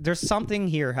there's something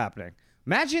here happening.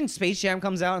 Imagine Space Jam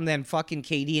comes out and then fucking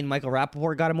KD and Michael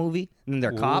Rappaport got a movie and then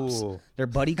they're cops. Ooh. They're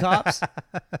buddy cops.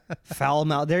 Foul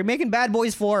them out. They're making Bad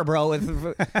Boys 4, bro, with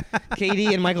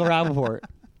KD and Michael Rappaport.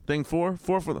 Thing 4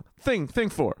 for the thing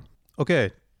 4. Okay,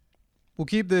 we'll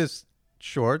keep this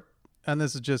short, and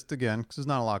this is just again because there's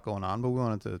not a lot going on, but we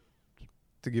wanted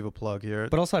to give a plug here.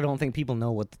 But also I don't think people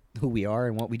know who we are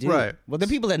and what we do. Right. Well, the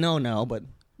people that know, but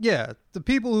yeah, the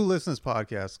people who listen to this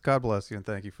podcast, God bless you and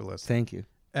thank you for listening. thank you.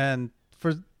 And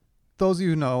for those of you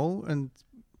who know, and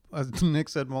as Nick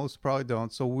said, most probably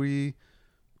don't, so we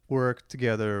work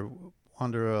together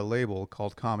under a label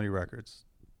called Comedy Records.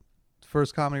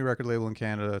 First comedy record label in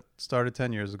Canada, started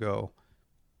 10 years ago,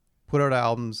 put out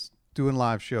albums, doing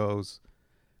live shows,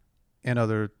 and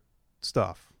other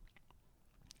stuff.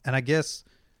 And I guess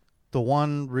the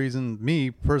one reason, me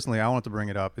personally, I wanted to bring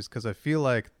it up is because I feel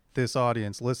like this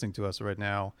audience listening to us right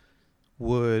now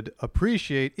would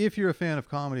appreciate, if you're a fan of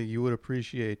comedy, you would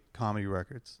appreciate Comedy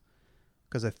Records.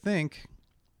 Because I think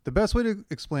the best way to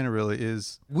explain it really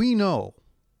is we know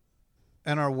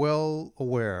and are well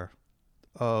aware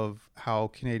of how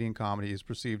Canadian comedy is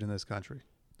perceived in this country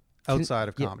outside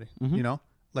of yeah. comedy. Mhm. You know,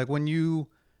 like when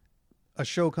a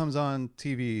show comes on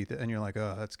TV and you're like,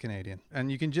 oh, that's Canadian.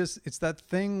 And you can it's that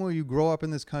thing where you grow up in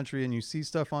this country and you see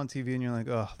stuff on TV and you're like,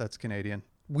 oh, that's Canadian.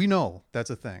 We know that's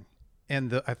a thing.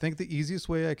 And I think the easiest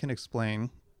way I can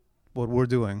explain what we're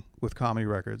doing with Comedy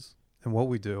Records and what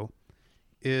we do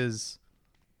is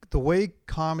the way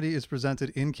comedy is presented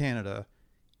in Canada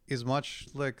is much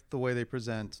like the way they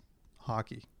present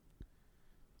hockey.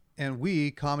 And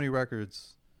we, Comedy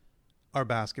Records, are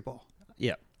basketball.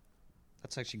 Yeah.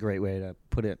 That's actually a great way to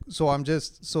put it. So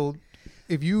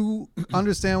if you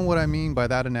understand what I mean by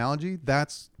that analogy,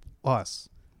 that's us.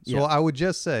 So Yeah. I would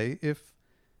just say if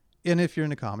you're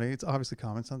into comedy, it's obviously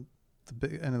comedy. It's not the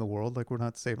big end of the world. Like we're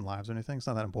not saving lives or anything. It's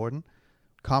not that important.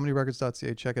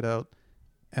 ComedyRecords.ca, check it out.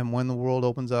 And when the world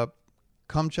opens up,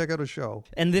 come check out a show.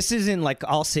 And this isn't like,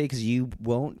 I'll say because you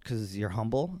won't, because you're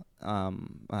humble. I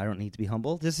don't need to be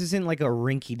humble. This isn't like a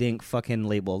rinky-dink fucking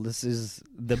label. This is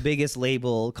the biggest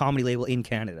label, comedy label in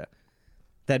Canada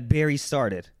that Barry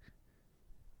started.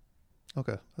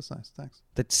 Okay, that's nice. Thanks.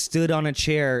 That stood on a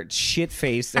chair,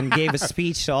 shit-faced, and gave a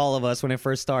speech to all of us when it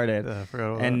first started. Yeah, I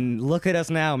forgot about And look at us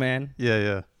now, man.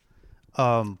 that.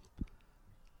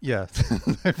 Yeah.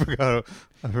 I forgot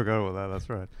about that. That's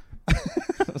right.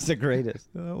 That's the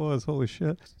greatest. That was holy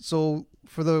shit. So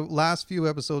for the last few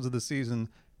episodes of the season,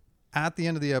 at the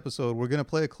end of the episode, we're gonna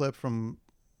play a clip from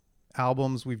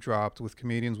albums we've dropped with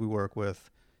comedians we work with,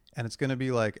 and it's gonna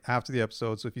be like after the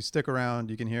episode. So if you stick around,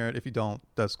 you can hear it. If you don't,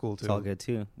 that's cool too. It's all good,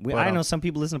 too. But, I know some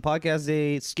people listen to podcasts,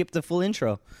 they skip the full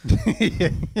intro. Yeah.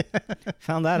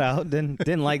 Found that out.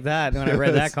 Didn't like that when I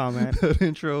read that comment. That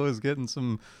intro is getting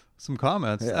some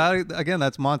comments. Yeah. Again,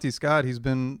 that's Monty Scott. He's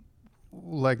been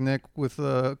like Nick with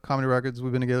Comedy Records.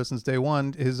 We've been together since day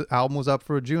one. His album was up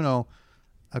for a Juno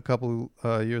a couple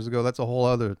years ago. That's a whole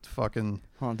other fucking.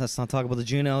 Oh, let's not talk about the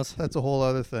Junos. That's a whole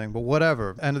other thing. But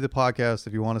whatever. End of the podcast.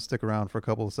 If you want to stick around for a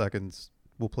couple of seconds,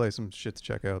 we'll play some shit to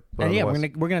check out. But And yeah,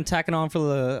 otherwise- we're gonna tack it on for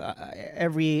the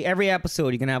every episode.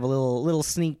 You can have a little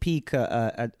sneak peek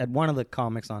at one of the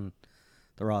comics on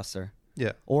the roster,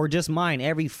 yeah. or just mine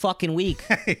every fucking week.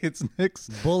 It's Nick's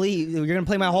Bully, you're gonna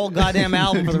play my whole goddamn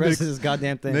album for the rest of this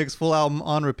goddamn thing. Nick's full album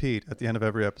on repeat at the end of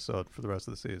every episode for the rest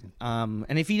of the season.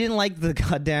 And if you didn't like the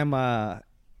goddamn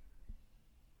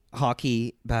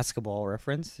hockey basketball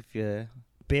reference,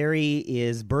 Barry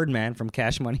is Birdman from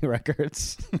Cash Money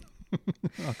Records.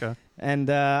 Okay. And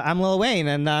I'm Lil Wayne,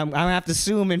 and I'm gonna have to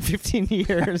sue him in 15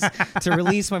 years to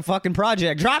release my fucking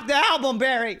project. Drop the album,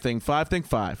 Barry. Think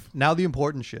five. Now the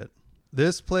important shit.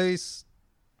 This place,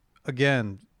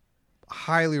 again,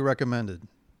 highly recommended.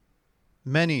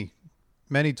 Many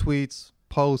tweets,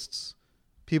 posts,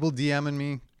 people DMing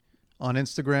me on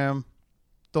Instagram.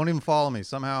 Don't even follow me.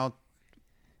 Somehow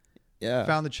Yeah.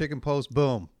 found the chicken post.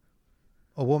 Boom.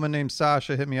 A woman named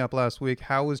Sasha hit me up last week.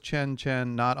 How is Chen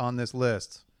not on this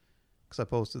list? Because I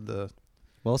posted the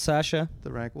Well, Sasha.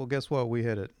 rank. Well, guess what? We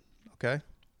hit it. Okay.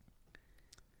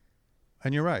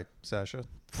 And you're right, Sasha.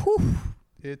 Whew.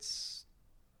 It's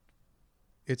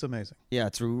amazing. Yeah,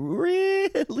 it's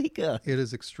really good. It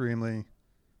is extremely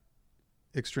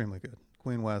good.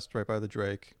 Queen West, right by the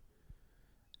Drake.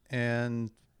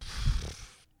 And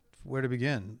where to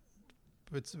begin?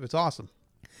 It's awesome.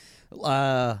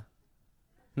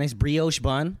 Nice brioche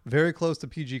bun. Very close to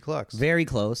PG Clucks. Very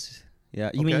close.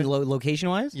 Yeah. You Okay. mean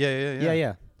location-wise?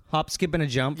 Yeah. Hop, skip, and a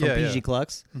jump from Yeah, PG yeah.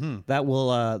 Clucks. Mhm. That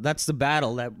will. That's the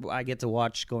battle that I get to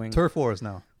watch going Turf Wars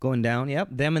now. down. Yep.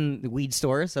 Them and the weed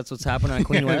stores. That's what's happening on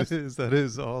Queen West. That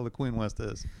is all the Queen West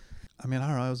is. I mean, I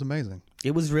don't know. It was amazing.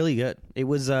 It was really good. It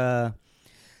was the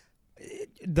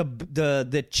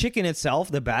chicken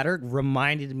itself, the batter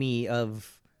reminded me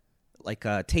of like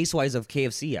taste wise of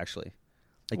KFC actually.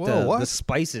 Like Whoa, the what?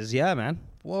 spices, yeah, man.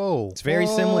 Whoa. It's very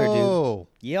similar, dude. Whoa.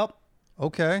 Yep.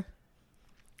 Okay.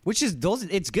 Which is those?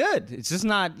 It's good. It's just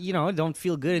not it don't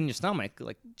feel good in your stomach.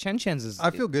 Like Chen's is.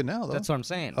 I feel good now, though. That's what I'm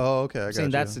saying. Oh, okay. I I'm got saying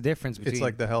you. that's the difference between It's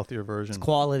like the healthier version.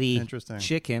 quality Interesting.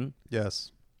 chicken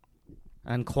Yes.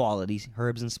 and quality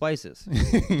herbs and spices.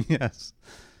 Yes.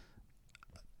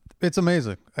 It's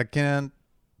amazing. I can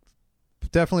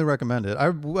definitely recommend it.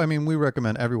 I mean, we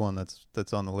recommend everyone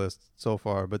that's on the list so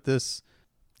far, but this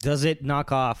Does it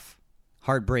knock off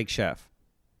Heartbreak Chef?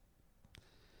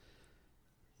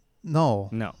 no,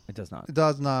 No, it does not. it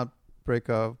does not break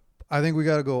up. I think we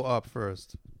got to go up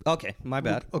first. Okay, my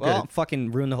bad. Okay. Well, fucking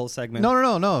ruin the whole segment.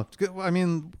 No. I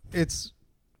mean,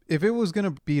 if it was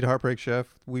gonna beat Heartbreak Chef,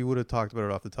 we would have talked about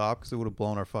it off the top because it would have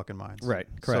blown our fucking minds. Right,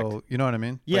 correct. So you know what I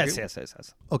mean? Yes, Like,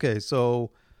 yes. Okay,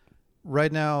 so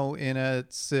right now in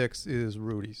at 6 is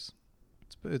Rudy's.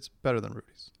 It's better than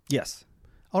Rudy's. Yes.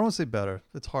 I don't want to say better.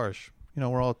 It's harsh. You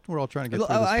know, we're all trying to get through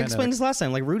this I pandemic. explained this last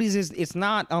time. Like Rudy's it's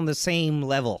not on the same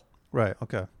level. Right.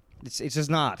 Okay. It's just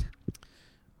not.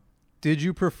 Did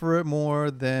you prefer it more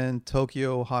than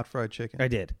Tokyo hot fried chicken? I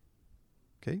did.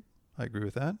 Okay, I agree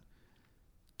with that.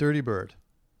 Dirty Bird.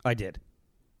 I did.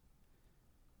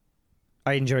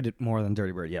 I enjoyed it more than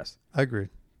Dirty Bird. Yes. I agree.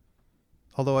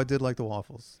 Although I did like the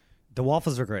waffles. The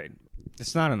waffles are great.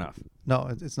 It's not enough. No,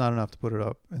 it's not enough to put it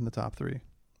up in the top 3.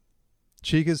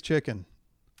 Chica's chicken.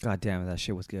 God damn it, that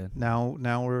shit was good. Now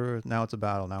it's a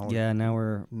battle. Now it's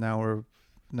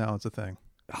a thing.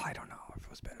 Oh, I don't know if it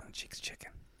was better than Cheeks Chicken.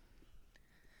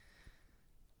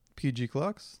 PG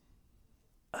Clucks.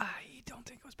 I don't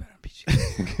think it was better than PG.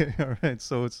 Okay, all right.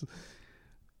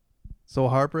 So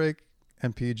Heartbreak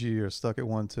and PG are stuck at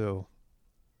 1-2.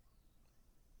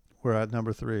 We're at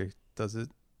number 3. Does it?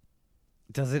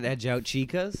 Does it edge out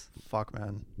Chica's? Fuck,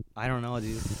 man. I don't know,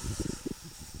 dude.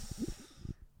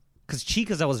 Because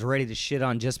Chica's I was ready to shit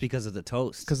on just because of the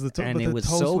toast. Because and but it the was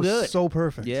toast so was good. so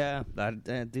perfect. Yeah,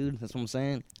 dude, that's what I'm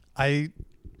saying.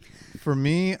 For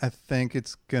me, I think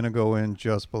it's gonna go in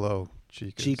just below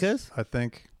Chica's. Chica's? I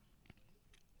think.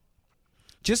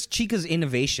 Just Chica's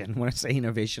innovation. When I say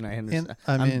innovation, I understand.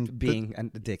 I'm being a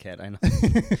dickhead. I know.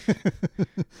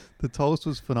 The toast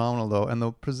was phenomenal, though, and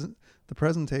the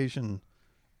presentation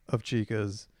of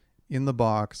Chica's in the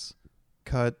box,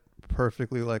 cut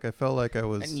perfectly. Like I felt like I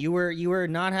was. And you were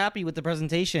not happy with the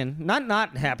presentation.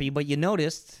 Not happy, but you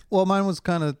noticed. Well, mine was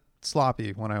kind of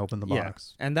sloppy when I opened the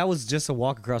box. And that was just a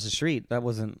walk across the street. That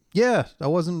wasn't. Yeah, I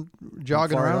wasn't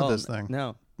jogging far at around all. with this thing.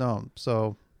 No.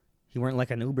 So You weren't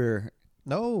like an Uber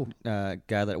no,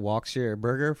 guy that walks your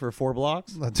burger for 4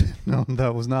 blocks. no,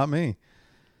 that was not me.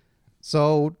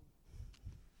 So,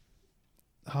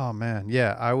 oh man,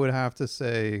 yeah, I would have to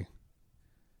say,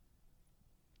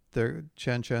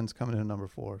 Chen Chen's coming in at number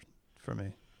 4 for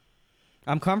me.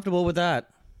 I'm comfortable with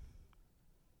that.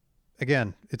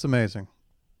 Again, it's amazing.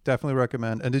 Definitely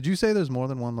recommend. And did you say there's more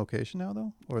than one location now,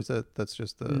 though, or is that's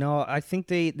just the? No, I think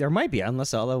there might be, unless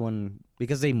the other one,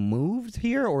 because they moved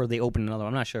here or they opened another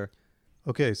one. I'm not sure.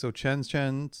 Okay, so Chen's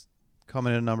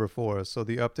coming in at number 4. So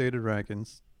the updated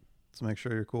rankings. Let's make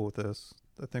sure you're cool with this.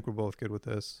 I think we're both good with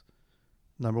this.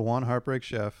 Number 1, Heartbreak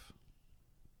Chef.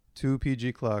 2,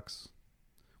 PG Clucks.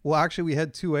 Well, actually, we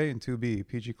had 2A and 2B.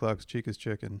 PG Clucks, Chica's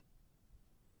Chicken.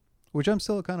 Which I'm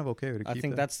still kind of okay with. I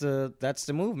think that's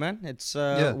the move, man. It's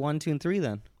Yeah. 1, 2, and 3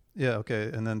 then. Yeah, okay.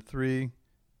 And then 3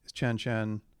 is Chen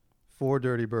Chen. 4,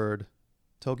 Dirty Bird.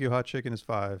 Tokyo Hot Chicken is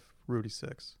 5. Rudy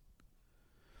 6.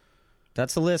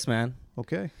 That's the list, man.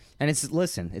 Okay. And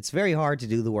it's very hard to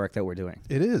do the work that we're doing.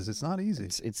 It is. It's not easy.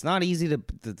 It's not easy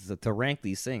to rank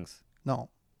these things. No.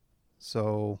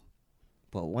 So.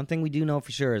 But one thing we do know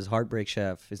for sure is Heartbreak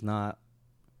Chef is not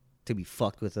to be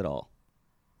fucked with at all.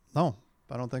 No,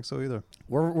 I don't think so either.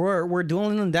 We're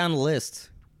dwindling down the list,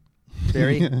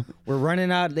 Barry. We're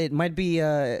running out. It might be.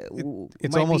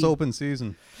 It's almost open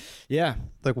season. Yeah.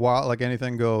 Like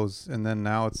anything goes, and then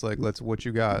now it's like, what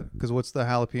you got? Because what's the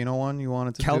jalapeno one you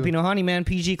wanted to do? Jalapeno honey, man.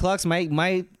 PG Clucks might.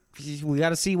 We got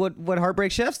to see what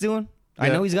Heartbreak Chef's doing. Yeah. I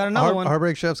know he's got another one.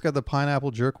 Heartbreak Chef's got the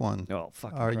pineapple jerk one. Oh,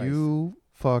 fucking Are Christ. you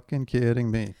fucking kidding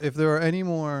me? If there are any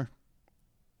more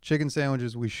chicken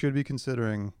sandwiches we should be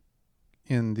considering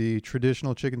in the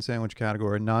traditional chicken sandwich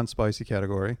category, non-spicy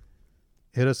category,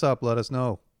 hit us up. Let us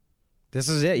know. This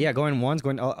is it. Yeah, going one's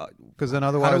going. Because then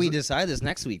otherwise, how do we decide this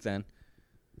next week then?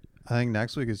 I think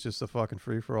next week is just a fucking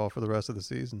free-for-all for the rest of the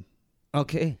season.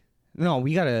 Okay. No,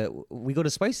 we go to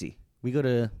spicy. We go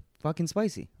to fucking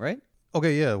spicy, right?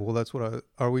 Okay, yeah. Well, that's what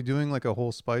are we doing, like a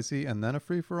whole spicy and then a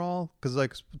free-for-all? Because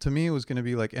like to me, it was going to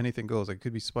be like anything goes. Like, it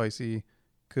could be spicy,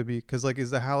 could be, because like,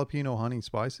 is the jalapeno honey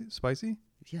spicy?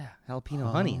 Yeah, jalapeno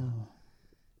honey.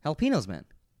 Jalapenos, man.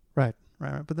 Right.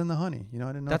 But then the honey, I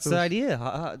didn't know. That's the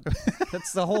idea.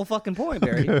 That's the whole fucking point,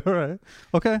 Barry. Okay, all right.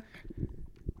 Okay.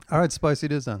 All right, spicy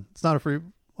it is then. It's not a free.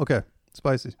 Okay,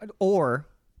 spicy. Or,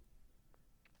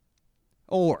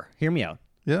 hear me out.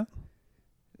 Yeah.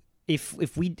 If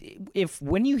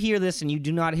when you hear this and you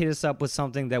do not hit us up with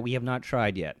something that we have not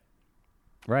tried yet,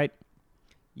 right?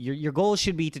 Your goal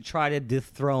should be to try to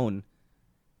dethrone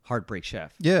Heartbreak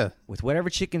Chef. Yeah. With whatever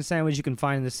chicken sandwich you can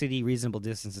find in the city, reasonable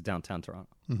distance to downtown Toronto.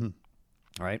 Mm-hmm.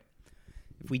 All right.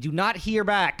 If we do not hear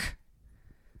back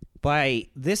by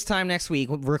this time next week,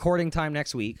 recording time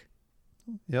next week,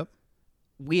 Yep.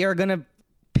 we are gonna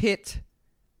pit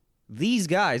these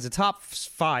guys, the top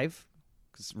 5,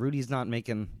 because Rudy's not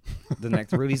making the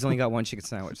next. Rudy's only got one chicken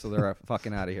sandwich, so they're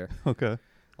fucking out of here. Okay.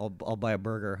 I'll buy a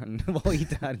burger and we'll eat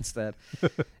that instead.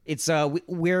 It's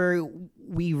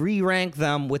we re-rank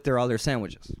them with their other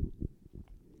sandwiches.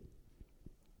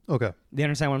 Okay. Do you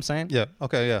understand what I'm saying? Yeah.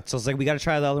 Okay. Yeah. So it's like we got to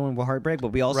try the other one with Heartbreak, but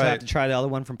we also Right. have to try the other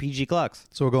one from PG Clucks.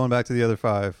 So we're going back to the other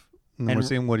 5, and then And we're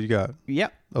seeing what you got.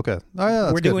 Yep. Okay. Oh yeah.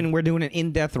 That's we're good. doing an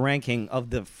in-depth ranking of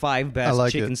the 5 best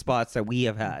like chicken it. spots that we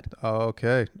have had,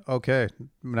 Okay. Okay.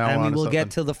 Now and on we to will something.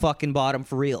 get to the fucking bottom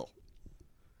for real.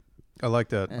 I like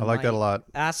that. And I like that a my lot.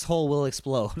 Asshole will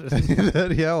explode.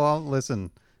 Yeah. Well,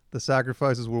 listen. The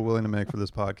sacrifices we're willing to make for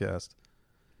this podcast.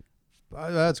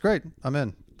 That's great. I'm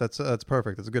in. That's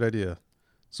perfect. That's a good idea.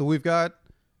 So we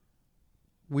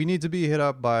need to be hit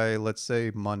up by, let's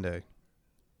say, Monday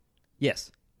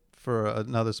Yes. for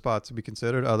another spot to be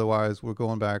considered. Otherwise, we're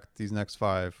going back these next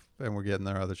 5 and we're getting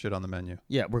their other shit on the menu.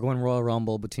 Yeah, we're going Royal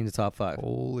Rumble between the top 5.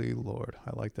 Holy Lord.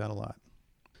 I like that a lot.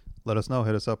 Let us know.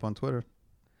 Hit us up on Twitter.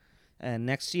 And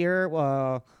next year,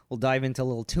 we'll dive into a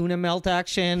little tuna melt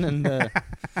action. And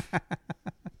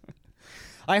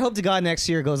I hope to God next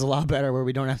year goes a lot better where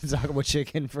we don't have to talk about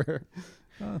chicken for...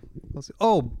 Let's see.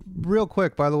 Oh, real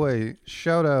quick, by the way,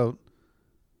 shout out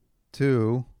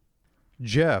to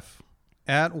Jeff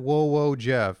at Whoa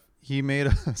Jeff. He made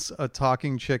us a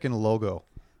talking chicken logo.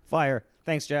 Fire.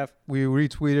 Thanks, Jeff. We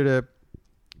retweeted it.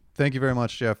 Thank you very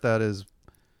much, Jeff. That is,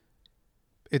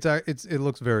 it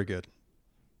looks very good.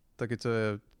 Like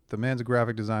the man's a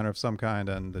graphic designer of some kind,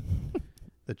 and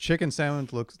the chicken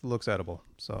sandwich looks edible.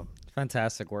 So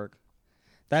fantastic work.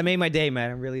 That made my day,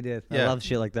 man. It really did. I love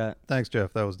shit like that. Thanks,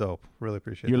 Jeff. That was dope. Really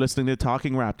appreciate it. You're listening to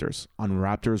Talking Raptors on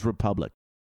Raptors Republic.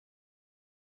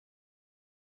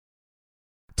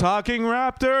 Talking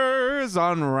Raptors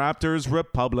on Raptors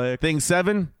Republic. Thing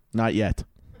 7? Not yet.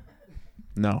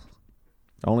 No.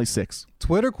 Only 6.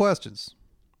 Twitter questions.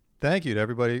 Thank you to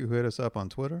everybody who hit us up on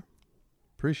Twitter.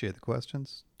 Appreciate the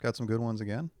questions. Got some good ones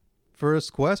again.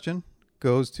 First question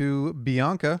goes to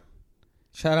Bianca.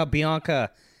 Shout out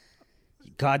Bianca.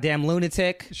 You goddamn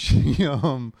lunatic.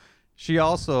 She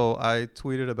also, I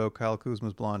tweeted about Kyle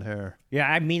Kuzma's blonde hair. Yeah,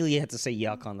 I immediately had to say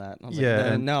yuck on that. I was Yeah,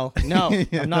 like, and- no.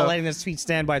 Yeah, I'm not letting this tweet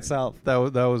stand by itself. That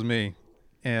was me.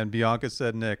 And Bianca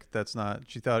said, Nick, that's not,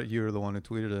 she thought you were the one who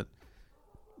tweeted it.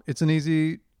 It's an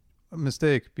easy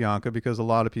mistake, Bianca, because a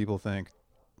lot of people think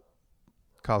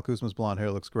Kyle Kuzma's blonde hair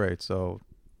looks great. So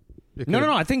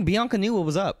No. I think Bianca knew what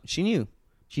was up. She knew.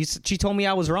 She told me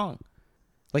I was wrong.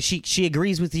 Like she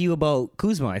agrees with you about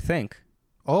Kuzma, I think.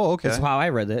 Oh, okay. That's how I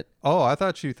read it. Oh, I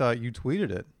thought you tweeted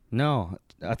it. No,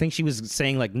 I think she was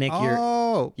saying like, Nick,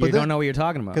 you but don't know what you're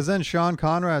talking about. Because then Sean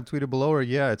Conrad tweeted below her,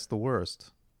 yeah, it's the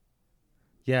worst.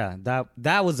 Yeah,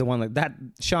 that was the one that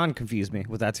Sean confused me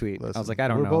with that tweet. Listen, I was like, I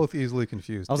don't know. We're both easily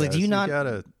confused. I was like, guys. do you not-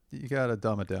 You gotta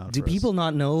dumb it down. Do for us. people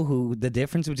not know who the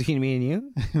difference between me and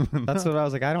you? That's what I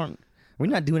was like. We're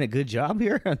not doing a good job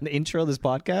here on the intro of this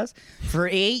podcast for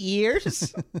 8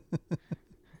 years.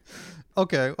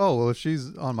 Okay. Oh well, if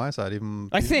she's on my side, I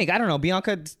don't know.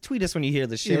 Bianca, tweet us when you hear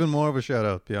this shit. even more of a shout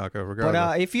out, Bianca. Regardless.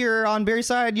 But if you're on Barry's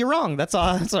side, you're wrong. That's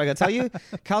all. That's all I gotta tell you.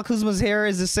 Kyle Kuzma's hair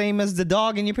is the same as the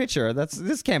dog in your picture.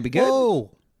 This can't be good.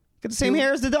 Whoa, Got the same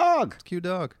hair as the dog. cute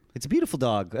dog. It's a beautiful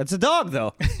dog. It's a dog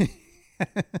though.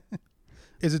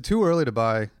 Is it too early to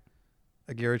buy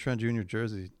a Gary Trent Jr.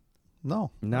 jersey?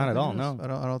 No, Not I at don't all, think it is.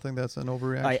 no. I don't think that's an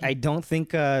overreaction. I don't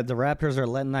think the Raptors are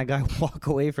letting that guy walk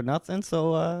away for nothing.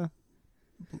 So,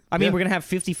 I mean, Yeah. we're going to have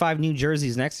 55 new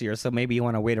jerseys next year. So maybe you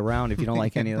want to wait around if you don't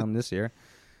like any of them this year.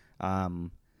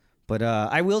 But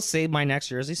I will say my next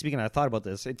jersey, speaking of, I thought about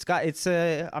this.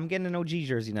 I'm getting an OG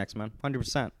jersey next, man.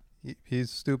 100%.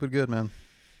 He's stupid good, man.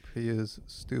 He is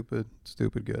stupid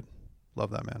good.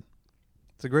 Love that man.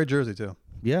 It's a great jersey too.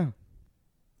 Yeah.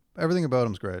 Everything about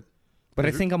him's great. But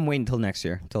I think I'm waiting till next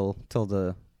year, till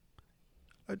the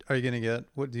Are you gonna get?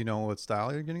 What do you know? What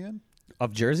style you're gonna get?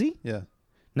 of jersey. Yeah.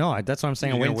 No, that's what I'm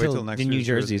saying. I'm You're waiting gonna wait till till next the new year's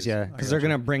jerseys, jerseys. yeah, I because they're gotcha.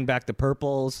 gonna bring back the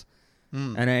purples,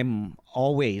 and I'm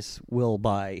always will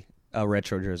buy a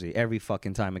retro jersey every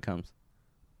fucking time it comes.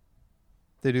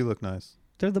 They do look nice.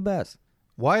 They're the best.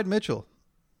 Wyatt Mitchell.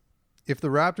 If the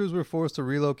Raptors were forced to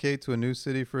relocate to a new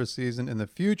city for a season in the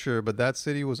future, but that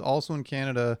city was also in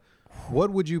Canada,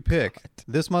 what would you pick?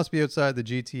 This must be outside the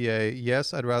GTA.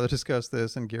 Yes, I'd rather discuss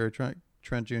this than Gary Trent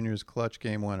Jr.'s clutch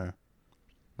game winner.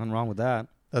 Nothing wrong with that.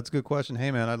 That's a good question. Hey,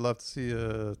 man, I'd love to see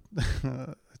a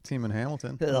team in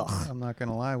Hamilton. Ugh. I'm not going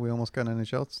to lie. We almost got an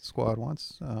NHL squad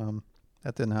once.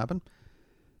 That didn't happen.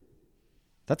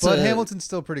 That's But Hamilton's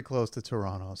still pretty close to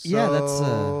Toronto. So Yeah,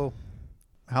 that's,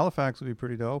 Halifax would be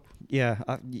pretty dope. Yeah,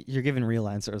 you're giving real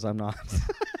answers. I'm not.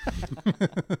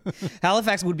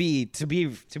 Halifax would be to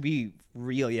be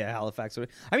real. Yeah, Halifax would.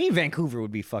 I mean, Vancouver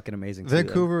would be fucking amazing. Too,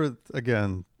 Vancouver,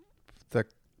 again,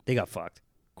 they got fucked.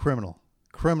 criminal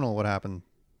what happened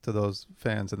to those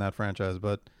fans in that franchise.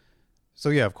 But so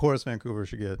yeah, of course Vancouver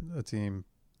should get a team.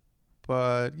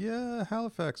 But yeah,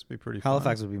 Halifax would be pretty fun.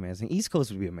 Halifax would be amazing. East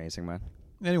Coast would be amazing, man.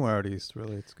 Anywhere out east,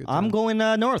 really. It's good. I'm going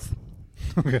north.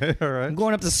 Okay, all right. I'm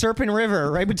going up the Serpent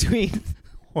River, right between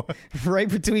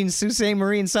Sault Ste.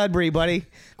 Marie and Sudbury, buddy.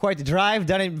 Quite the drive.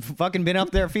 Done it. Fucking been up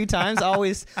there a few times.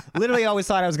 Literally always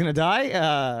thought I was gonna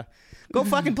die. Go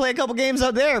fucking play a couple games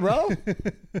out there, bro.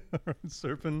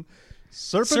 Serpent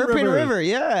River,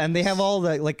 yeah. And they have all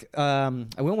the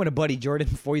I went with a buddy, Jordan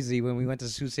Foisey, when we went to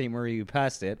Sault Ste. Marie. We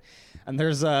passed it, and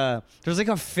there's like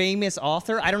a famous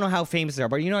author. I don't know how famous they are,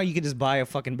 but you know how you could just buy a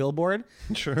fucking billboard.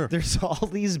 Sure. There's all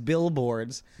these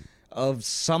billboards of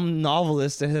some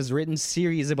novelist that has written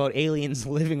series about aliens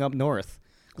living up north.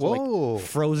 So, Whoa. like,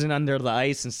 frozen under the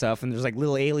ice and stuff, and there's like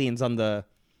little aliens on the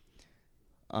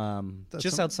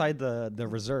just some- outside the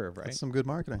reserve, right? That's some good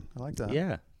marketing. I like that.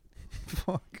 Yeah.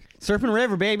 Fuck. Serpent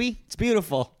River, baby. It's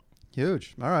beautiful.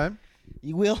 Huge. All right.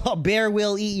 A bear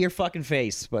will eat your fucking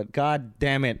face, but god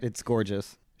damn it, it's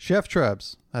gorgeous. Chef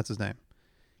Trebs, that's his name.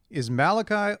 Is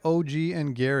Malachi, OG,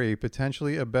 and Gary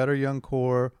potentially a better young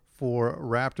core for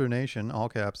Raptor Nation, all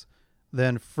caps,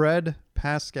 than Fred,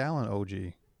 Pascal, and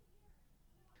OG?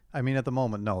 I mean, at the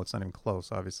moment, no, it's not even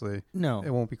close, obviously. No. It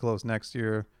won't be close next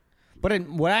year. But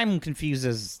what I'm confused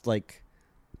is, like,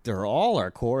 they're all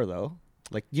our core, though.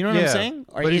 Like, you know what I'm saying?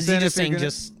 Or but is he just if you're saying gonna-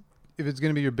 just if it's going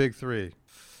to be your big three.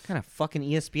 kind of fucking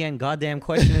ESPN goddamn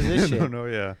question is this shit? No,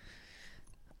 yeah.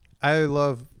 I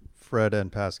love Fred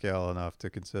and Pascal enough to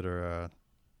consider.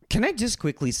 Can I just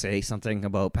quickly say something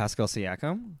about Pascal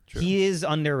Siakam? Sure. He is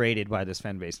underrated by this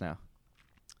fan base now.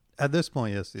 At this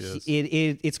point, yes, he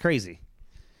is. It's crazy.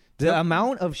 The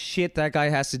amount of shit that guy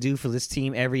has to do for this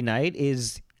team every night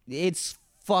it's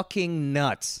fucking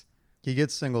nuts. He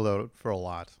gets singled out for a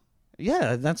lot.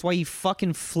 Yeah, that's why he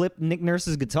fucking flipped Nick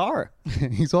Nurse's guitar.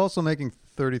 He's also making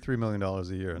 $33 million a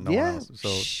year. And no one else. So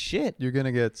shit. you're going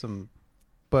to get some.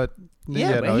 But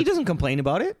Yeah, but no, he doesn't complain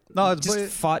about it. No, it's- just but-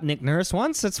 fought Nick Nurse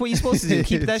once. That's what you're supposed to do.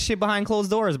 Keep that It's- shit behind closed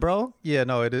doors, bro. Yeah,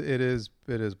 no, it is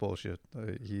bullshit.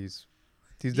 He's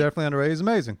definitely underrated. He's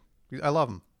amazing. I love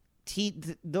him.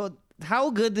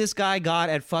 How good this guy got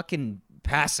at fucking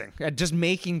passing, at just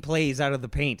making plays out of the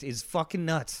paint is fucking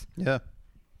nuts. Yeah.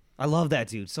 I love that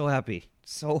dude. So happy.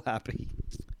 So happy.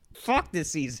 Fuck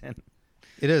this season.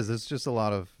 It is. It's just a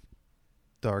lot of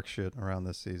dark shit around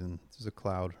this season. There's a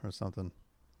cloud or something.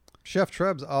 Chef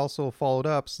Trebs also followed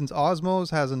up. Since Osmos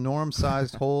has a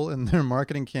norm-sized hole in their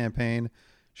marketing campaign,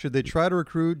 should they try to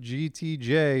recruit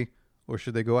GTJ or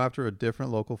should they go after a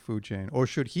different local food chain? Or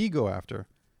should he go after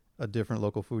a different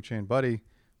local food chain? Buddy,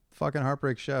 fucking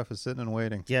Heartbreak Chef is sitting and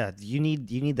waiting. Yeah, you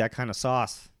need that kind of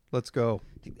sauce. Let's go.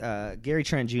 Gary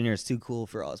Trent Jr. is too cool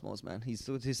for Osmos, man. He's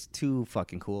just too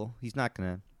fucking cool. He's not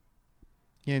gonna.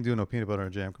 He ain't doing no peanut butter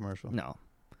and jam commercial. No.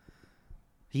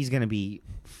 He's gonna be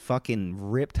fucking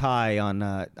ripped high on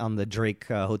the Drake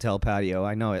hotel patio.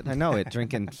 I know it.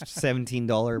 Drinking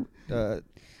 $17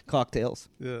 cocktails.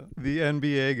 Yeah. The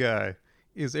NBA guy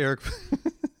is Eric.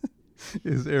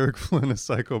 Is Eric Flynn a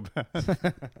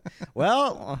psychopath?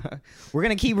 Well, we're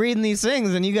gonna keep reading these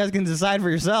things, and you guys can decide for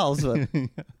yourselves. But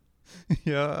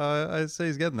Yeah, I'd say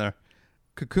he's getting there.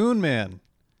 Cocoon Man,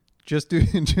 just do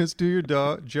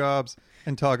your jobs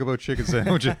and talk about chicken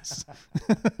sandwiches.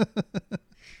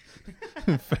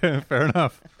 Fair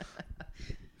enough.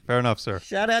 Fair enough, sir.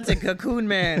 shout out to Cocoon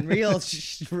Man, real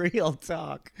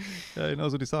talk. Yeah, he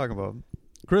knows what he's talking about.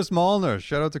 Chris Malner,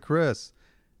 shout out to Chris.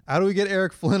 How do we get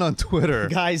Eric Flynn on Twitter?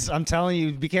 Guys, I'm telling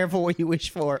you, be careful what you wish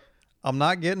for. I'm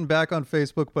not getting back on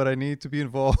Facebook, but I need to be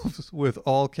involved with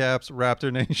all caps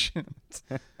Raptor Nation.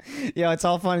 Yeah, it's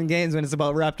all fun and games when it's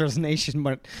about Raptors Nation,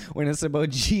 but when it's about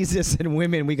Jesus and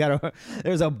women,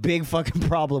 there's a big fucking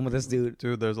problem with this dude.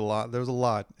 Dude, there's a lot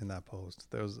in that post.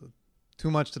 There's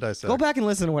too much to dissect. Go back and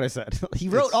listen to what I said. He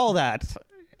wrote all that.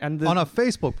 And on a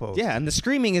Facebook post. yeah, and the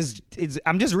screaming is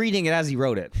I'm just reading it as he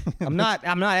wrote it. I'm not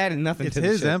adding nothing It's to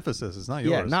his the shit. emphasis. It's not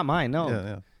yours. Yeah, not mine. No, Yeah,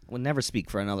 yeah. I would never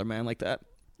speak for another man like that.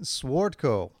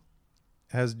 Swartco,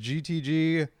 has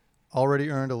GTG already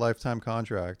earned a lifetime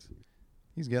contract?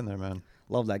 He's getting there, man.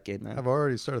 Love that kid, man. I've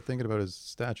already started thinking about his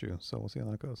statue, so we'll see how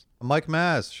that goes. Mike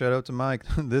Mass, shout out to Mike.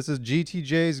 This is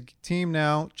GTJ's team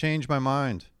now. Change my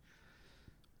mind.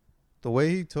 The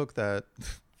way he took that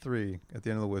 3 at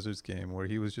the end of the Wizards game, where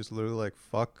he was just literally like,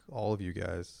 "Fuck all of you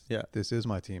guys. Yeah. This is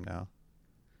my team now."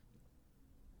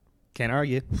 Can't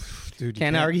argue. Dude, you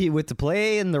Can't argue with the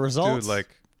play and the results. Dude, like,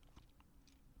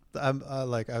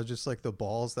 I was just like the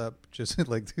balls that just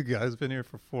like the guy's been here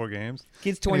for 4 games.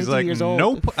 Kid's And he's 22 like, years old.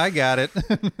 Nope, I got it.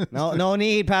 No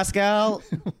need, Pascal.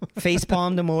 Face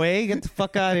palmed him away. Get the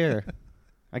fuck out of here.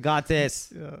 I got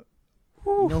this. Yeah,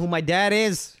 You know who my dad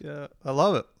is? yeah, I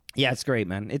love it. Yeah, it's great,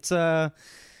 man. It's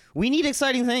we need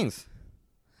exciting things.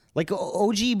 Like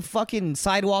OG fucking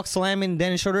sidewalk slamming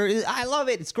Dennis Schroeder. I love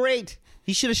it. It's great.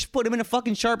 He should have put him in a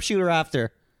fucking sharpshooter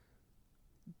after.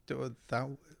 Dude, that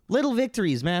Little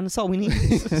victories, man. That's all we need.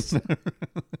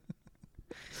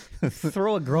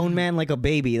 Throw a grown man like a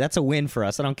baby. That's a win for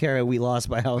us. I don't care if we lost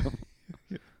by how.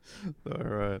 all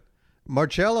right.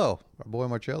 Marcello, our boy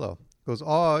Marcello, goes,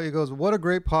 what a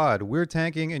great pod. We're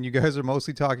tanking, and you guys are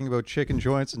mostly talking about chicken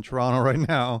joints in Toronto right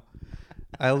now.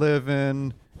 I live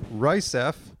in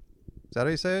Ricef. Is that how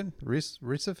you say it?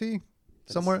 Recife?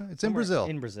 Somewhere. It's in Brazil.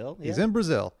 In Brazil. Yeah. He's in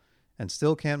Brazil and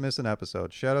still can't miss an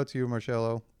episode. Shout out to you,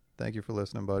 Marcello. Thank you for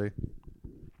listening, buddy.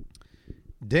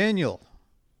 Daniel.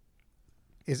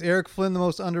 Is Eric Flynn the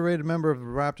most underrated member of the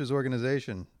Raptors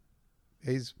organization?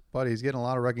 He's getting a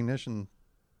lot of recognition.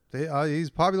 He's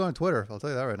popular on Twitter. I'll tell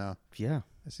you that right now. Yeah.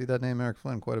 I see that name, Eric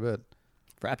Flynn, quite a bit.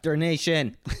 Raptor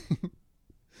Nation.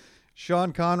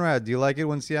 Sean Conrad, do you like it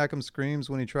when Siakam screams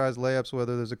when he tries layups,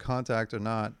 whether there's a contact or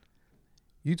not?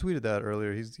 You tweeted that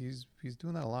earlier. He's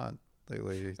doing that a lot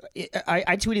lately.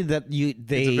 I tweeted that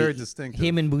It's very distinctive.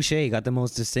 Him and Boucher got the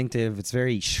most distinctive. It's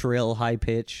very shrill, high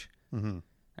pitch. Mm-hmm.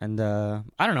 And I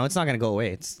don't know. It's not going to go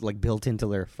away. It's like built into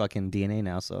their fucking DNA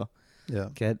now. So Yeah.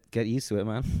 get used to it,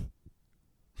 man.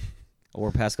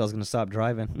 Or Pascal's going to stop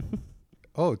driving.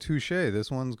 Oh, touche.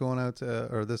 This one's going out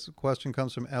to, or this question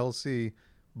comes from LC.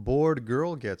 Bored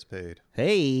girl gets paid.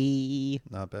 Hey.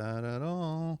 Not bad at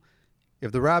all.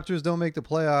 If the Raptors don't make the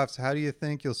playoffs, how do you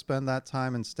think you'll spend that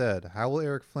time instead? How will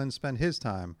Eric Flynn spend his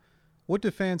time? What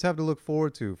do fans have to look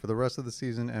forward to for the rest of the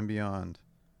season and beyond?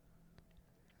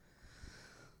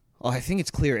 Oh, I think it's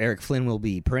clear Eric Flynn will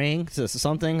be praying to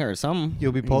something or some.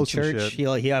 He'll be posting church. shit.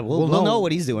 We'll know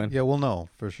what he's doing. Yeah, we'll know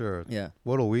for sure. Yeah.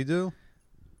 What'll we do?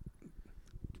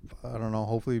 I don't know.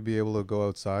 Hopefully be able to go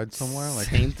outside somewhere. Like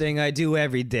Same thing I do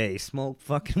every day. Smoke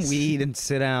fucking weed and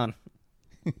sit down.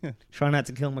 Try not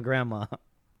to kill my grandma.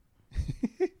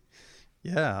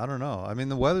 Yeah, I don't know. I mean,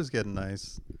 the weather's getting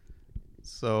nice.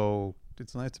 So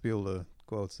it's nice to be able to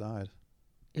go outside.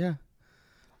 Yeah.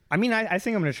 I mean, I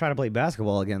think I'm going to try to play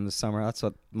basketball again this summer. That's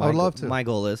what I would love to. my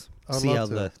goal is. I would See love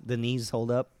how to. the knees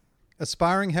hold up.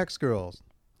 Aspiring Hex Girls.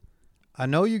 I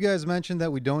know you guys mentioned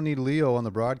that we don't need Leo on the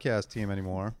broadcast team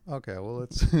anymore. Okay, well,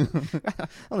 let's... I don't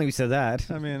think we said that.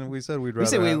 I mean, we said we'd We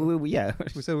rather said have... yeah.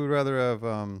 We said we'd rather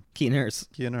have Key nurse.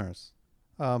 Kia Nurse.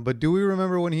 But do we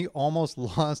remember when he almost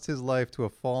lost his life to a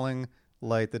falling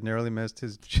light that narrowly missed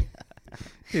his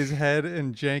head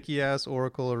in janky-ass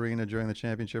Oracle Arena during the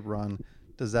championship run?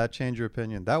 Does that change your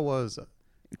opinion? That was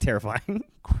Terrifying.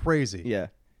 crazy. Yeah.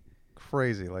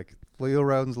 Crazy. Like, Leo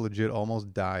Rowden's legit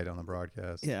almost died on the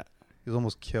broadcast. Yeah. He was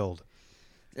almost killed.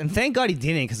 And thank God he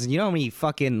didn't, because you know how many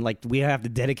fucking, like, we have to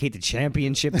dedicate the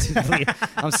championship to.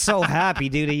 I'm so happy,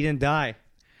 dude, that he didn't die.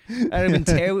 I'd have been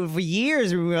terrible for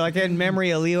years. We were like in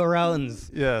memory of Leo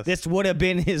Rowlands. Yes. This would have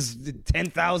been his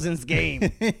 10,000th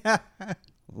game.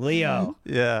 Leo.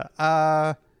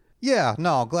 Yeah. Yeah.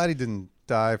 No, glad he didn't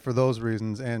die for those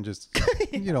reasons, and just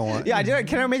you know what? Yeah,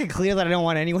 can I make it clear that I don't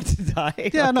want anyone to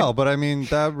die? Yeah, no, but I mean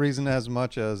that reason as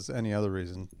much as any other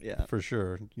reason. Yeah. For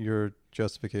sure. Your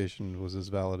justification was as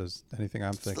valid as anything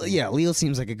I'm thinking. Yeah, Leo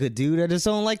seems like a good dude. I just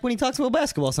don't like when he talks about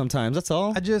basketball sometimes. That's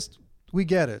all. We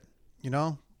get it. You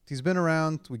know, he's been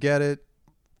around. We get it.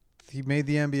 He made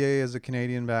the NBA as a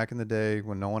Canadian back in the day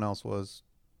when no one else was.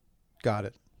 Got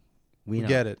it. We know.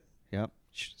 get it. Yep.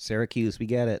 Syracuse, we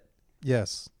get it.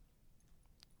 Yes.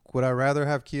 Would I rather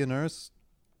have Kia Nurse?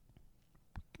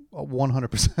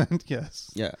 100% yes.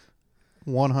 Yeah.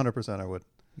 100% I would.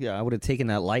 Yeah, I would have taken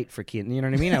that light for Kia. You know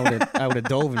what I mean? I would have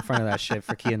dove in front of that shit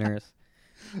for Kia Nurse.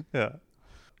 Yeah.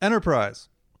 Enterprise.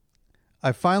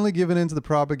 I've finally given in to the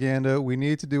propaganda. We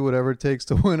need to do whatever it takes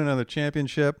to win another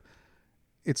championship.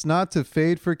 It's not to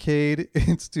fade for Cade.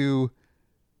 It's to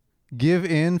give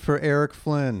in for Eric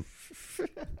Flynn.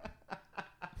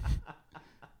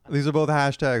 These are both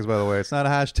hashtags, by the way. It's not a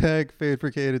hashtag fade for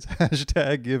Cade. It's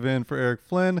hashtag give in for Eric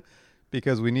Flynn,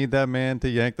 because we need that man to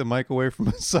yank the mic away from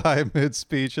his side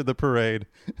mid-speech at the parade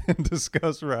and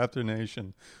discuss Raptor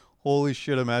Nation. Holy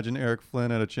shit, imagine Eric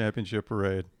Flynn at a championship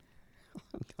parade.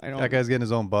 That guy's getting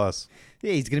his own bus.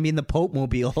 Yeah, he's going to be in the Pope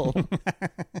Mobile.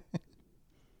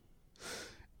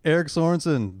 Eric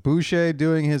Sorensen, Boucher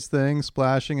doing his thing,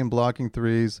 splashing and blocking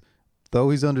threes. Though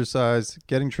he's undersized,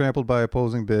 getting trampled by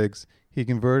opposing bigs, he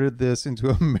converted this into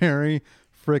a Mary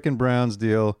frickin' Browns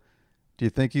deal. Do you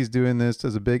think he's doing this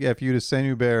as a big FU to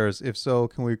Senu Bears? If so,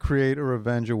 can we create a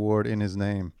revenge award in his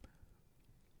name?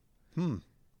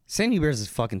 San Bears is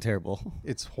fucking terrible.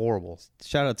 It's horrible.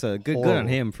 Shout out to good Horrible. on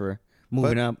him for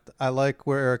moving up. I like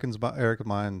where Eric's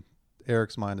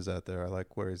mind is at there. I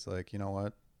like where he's like, you know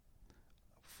what?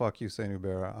 Fuck you, Senu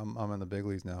Bear. I'm in the big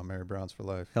leagues now. Mary Browns for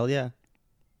life. Hell yeah.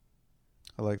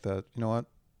 I like that. You know what?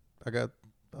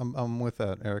 I'm with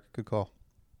that, Eric. Good call.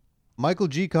 Michael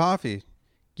G. Coffee.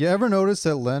 You ever notice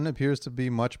that Len appears to be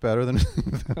much better than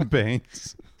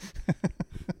Baines?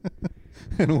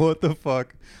 And what the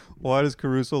fuck? Why does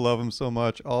Caruso love him so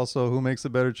much? Also, who makes a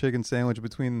better chicken sandwich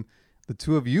between the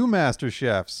two of you master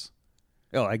chefs?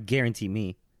 Oh, I guarantee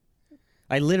me.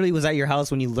 I literally was at your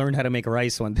house when you learned how to make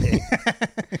rice one day.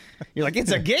 You're like,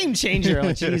 it's a game changer. I'm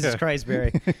like, Jesus Christ,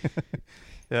 Barry.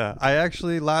 Yeah, I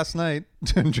actually last night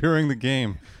during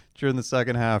the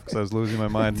second half, because I was losing my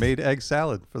mind, made egg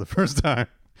salad for the first time.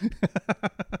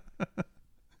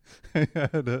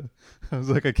 I was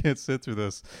like, I can't sit through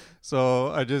this. So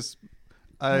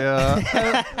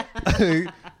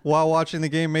while watching the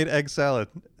game, made egg salad.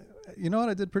 You know what?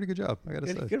 I did a pretty good job. I gotta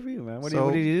say. Good for you, man. What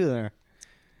did you do there?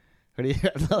 What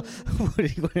are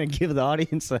you going to give the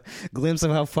audience a glimpse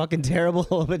of how fucking terrible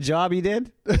of a job you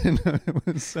did? You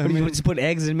just put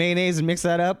eggs and mayonnaise and mix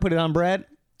that up, put it on bread?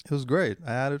 It was great.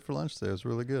 I had it for lunch today. It was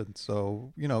really good.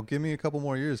 So, give me a couple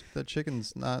more years. That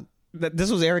chicken's not... This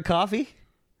was Eric Coffey?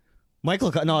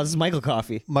 No, this is Michael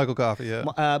Coffey. Michael Coffey,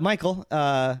 yeah. Michael,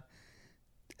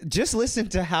 just listen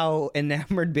to how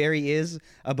enamored Barry is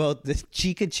about the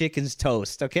Chica Chicken's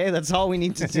toast, okay? That's all we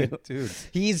need to do. Dude.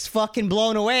 He's fucking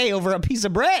blown away over a piece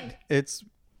of bread.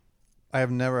 I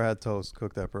have never had toast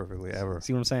cooked that perfectly, ever.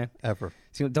 See what I'm saying? Ever.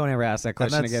 See, don't ever ask that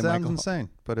question again, Michael. That sounds insane,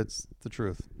 but it's the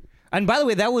truth. And by the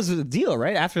way, that was the deal,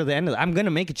 right? After the end of I'm going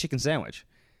to make a chicken sandwich.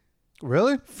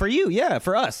 Really? For you, yeah,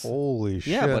 for us. Holy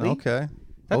shit. Yeah, buddy. Okay.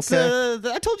 I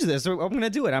told you this. I'm going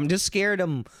to do it. I'm just scared.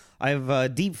 I have a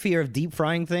deep fear of deep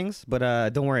frying things, but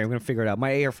don't worry. I'm going to figure it out.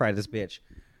 My air fried this bitch.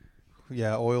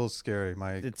 Yeah, oil's scary.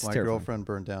 My terrifying. girlfriend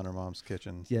burned down her mom's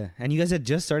kitchen. Yeah, and you guys had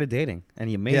just started dating, and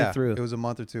you made it through. It was a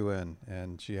month or two in,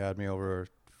 and she had me over.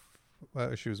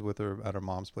 She was with her at her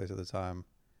mom's place at the time,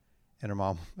 and her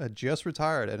mom had just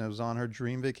retired, and it was on her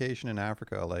dream vacation in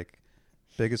Africa, like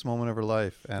biggest moment of her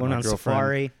life. And going on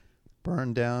safari.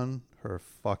 Burned down her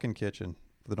fucking kitchen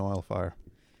with an oil fire.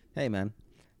 Hey, man.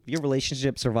 If your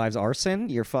relationship survives arson,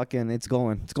 it's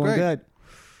going Great. good.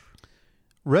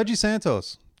 Reggie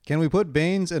Santos. Can we put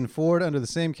Baines and Ford under the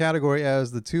same category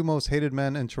as the two most hated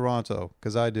men in Toronto?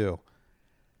 Because I do.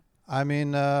 I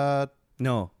mean,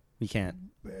 no, we can't.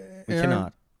 We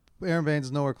cannot. Aaron Baines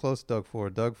is nowhere close to Doug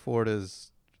Ford. Doug Ford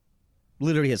is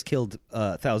literally has killed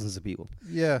thousands of people.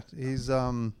 Yeah, he's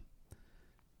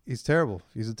terrible.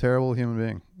 He's a terrible human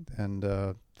being,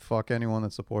 and fuck anyone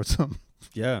that supports him.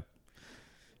 Yeah.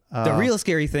 The real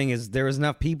scary thing is there was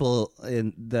enough people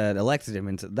that elected him,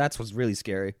 and that's what's really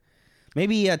scary.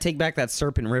 Maybe take back that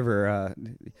Serpent River.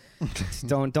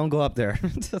 Don't go up there.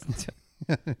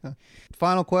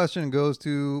 Final question goes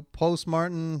to Post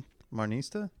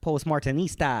Martinista.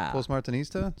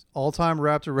 All-time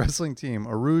Raptor wrestling team: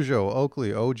 Arujo,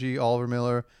 Oakley, OG, Oliver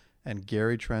Miller, and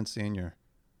Gary Trent Sr.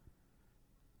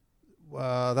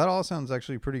 That all sounds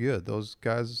actually pretty good. Those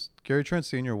guys. Gary Trent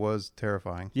Sr. was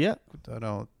terrifying. Yeah.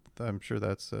 I'm sure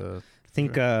that's. I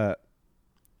think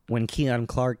when Keon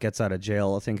Clark gets out of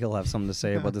jail, I think he'll have something to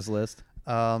say about this list.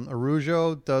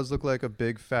 Arujo does look like a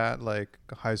big fat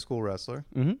high school wrestler,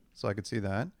 so I could see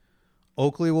that.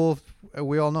 Oakley Wolf,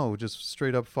 we all know, just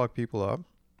straight up fuck people up.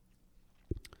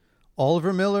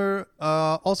 Oliver Miller,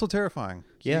 also terrifying.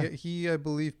 Yeah, he I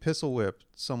believe pistol whipped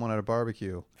someone at a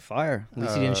barbecue. Fire. At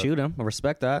least he didn't shoot him. I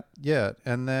respect that. Yeah,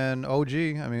 and then OG.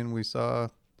 I mean, we saw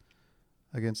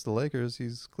against the Lakers,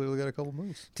 he's clearly got a couple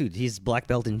moves. Dude, he's black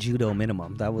belt in judo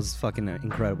minimum. That was fucking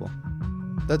incredible.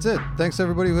 That's it. Thanks to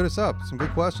everybody who hit us up. Some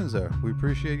good questions there. We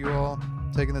appreciate you all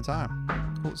taking the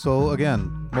time. Cool. So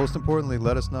again, most importantly,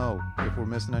 let us know if we're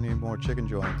missing any more chicken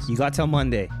joints. You got till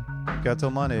Monday. Got till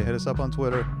Monday. Hit us up on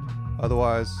Twitter.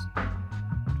 Otherwise,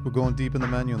 we're going deep in the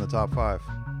menu in the top 5.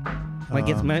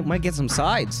 Might get some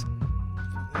sides.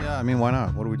 Yeah, I mean, why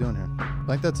not? What are we doing here? I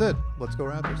think that's it. Let's go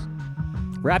Raptors.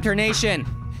 Raptor Nation.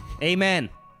 Amen.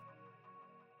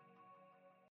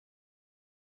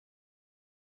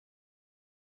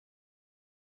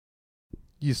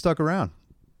 You stuck around.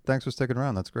 Thanks for sticking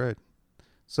around. That's great.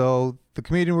 So the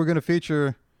comedian we're going to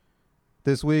feature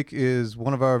this week is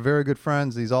one of our very good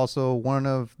friends. He's also one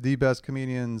of the best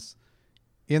comedians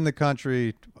in the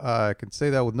country. I can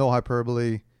say that with no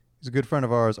hyperbole. He's a good friend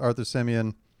of ours, Arthur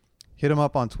Simeon. Hit him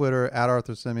up on Twitter,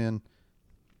 @ArthurSimeon,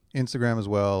 Instagram as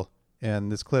well.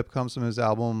 And this clip comes from his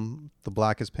album, The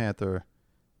Blackest Panther,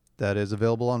 that is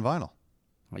available on vinyl.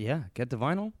 Well, yeah, get the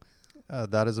vinyl.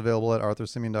 That is available at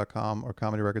arthursimeon.com or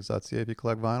comedyrecords.ca if you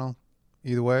collect vinyl.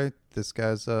 Either way, this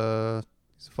guy's he's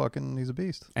a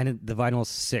beast. And the vinyl's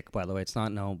sick, by the way. It's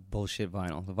not no bullshit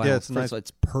vinyl. The vinyl, yeah, it's nice.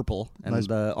 It's purple, and nice.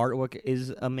 The artwork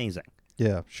is amazing.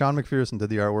 Yeah, Sean McPherson did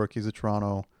the artwork. He's a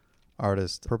Toronto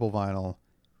artist. Purple vinyl.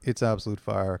 It's absolute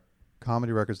fire.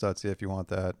 comedyrecords.ca if you want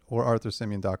that, or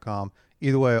arthursimeon.com.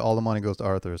 Either way, all the money goes to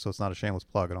Arthur, so it's not a shameless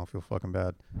plug. I don't feel fucking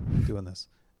bad doing this.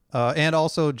 And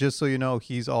also, just so you know,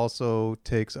 he's also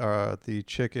takes the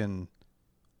chicken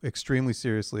extremely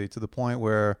seriously, to the point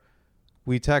where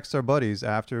we text our buddies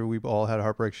after we've all had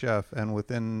Heartbreak Chef, and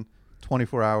within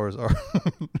 24 hours,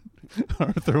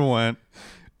 Arthur went,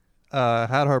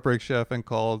 had Heartbreak Chef, and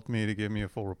called me to give me a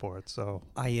full report. So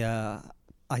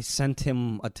I sent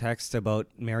him a text about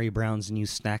Mary Brown's new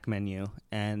snack menu,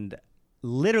 and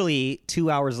literally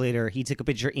 2 hours later, he took a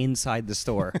picture inside the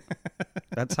store.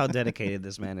 That's how dedicated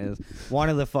this man is. One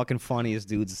of the fucking funniest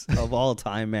dudes of all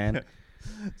time, man.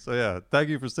 So yeah, thank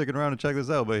you for sticking around to check this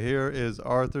out. But here is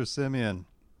Arthur Simeon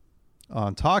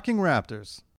on Talking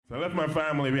Raptors. So I left my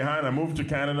family behind. I moved to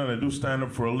Canada and I do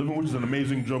stand-up for a living, which is an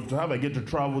amazing job to have. I get to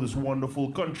travel this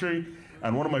wonderful country.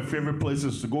 And one of my favorite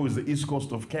places to go is the east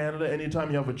coast of Canada.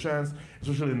 Anytime you have a chance,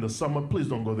 especially in the summer, please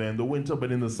don't go there in the winter,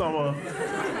 but in the summer,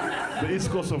 the east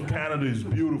coast of Canada is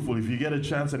beautiful. If you get a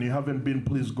chance and you haven't been,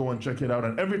 please go and check it out.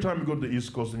 And every time you go to the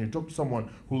east coast and you talk to someone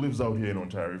who lives out here in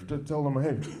Ontario, tell them,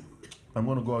 hey, I'm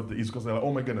gonna go out to the east coast. They're like,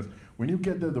 oh my goodness. When you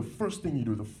get there, the first thing you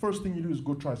do is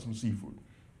go try some seafood.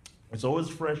 It's always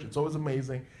fresh, it's always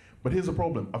amazing. But here's the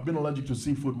problem. I've been allergic to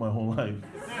seafood my whole life.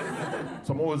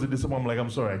 So I'm always a disappointment. I'm like, I'm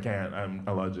sorry, I can't. I'm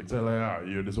allergic. So they're like,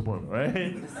 you're a disappointment,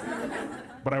 right?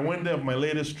 But I went there. My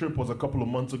latest trip was a couple of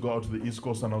months ago out to the East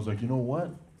Coast, and I was like, you know what?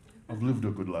 I've lived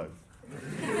a good life.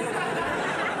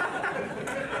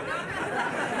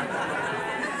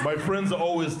 My friends are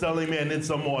always telling me I need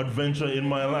some more adventure in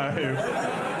my life.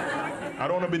 I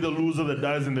don't want to be the loser that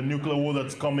dies in the nuclear war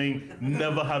that's coming,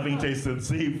 never having tasted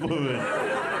seafood.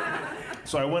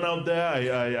 So I went out there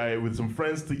I with some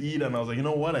friends to eat, and I was like, you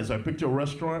know what? So I picked a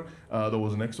restaurant that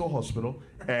was next to a hospital,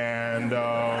 and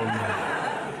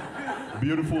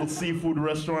beautiful seafood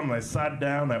restaurant. And I sat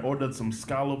down, I ordered some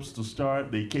scallops to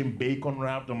start. They came bacon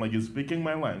wrapped. I'm like, you're speaking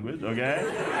my language, okay?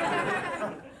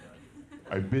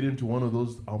 I bit into one of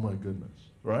those, oh my goodness,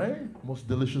 right? Most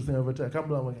delicious thing I've ever tasted. I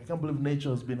can't believe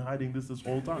nature has been hiding this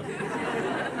whole time.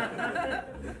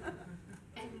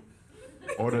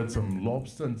 Ordered some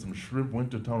lobster and some shrimp,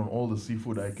 went to town on all the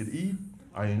seafood I could eat.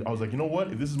 I was like, you know what?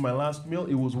 If this is my last meal,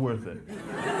 it was worth it.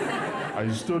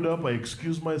 I stood up, I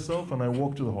excused myself, and I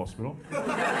walked to the hospital.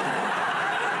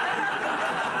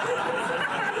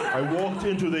 I walked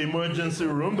into the emergency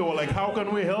room. They were like, how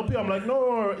can we help you? I'm like,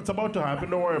 no, it's about to happen.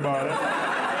 Don't worry about it.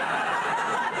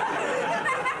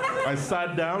 I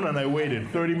sat down and I waited.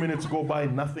 30 minutes go by,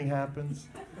 nothing happens.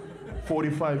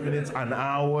 45 minutes, an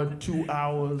hour, 2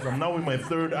 hours. I'm now in my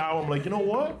third hour. I'm like, you know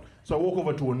what? So I walk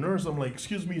over to a nurse. I'm like,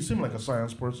 excuse me, you seem like a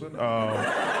science person.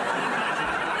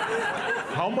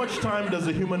 How much time does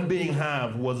a human being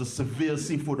have who has a severe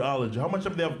seafood allergy? How much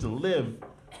time do they have to live,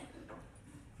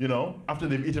 you know, after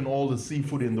they've eaten all the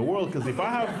seafood in the world? Because if I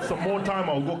have some more time,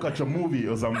 I'll go catch a movie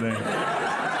or something.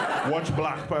 Watch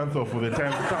Black Panther for the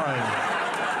 10th time.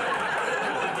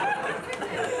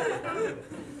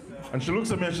 And she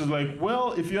looks at me and she's like,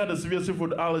 well, if you had a severe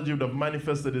seafood allergy, it would have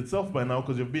manifested itself by now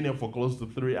because you've been here for close to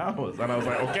 3 hours. And I was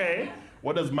like, okay,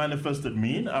 what does manifested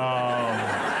mean?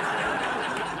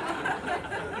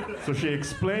 So she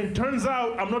explained, turns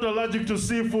out I'm not allergic to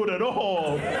seafood at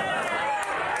all.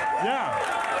 Yeah.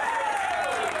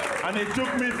 And it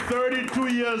took me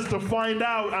 32 years to find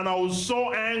out, and I was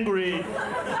so angry,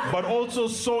 but also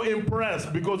so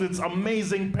impressed because it's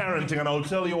amazing parenting, and I'll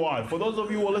tell you why. For those of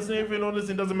you who are listening, if you don't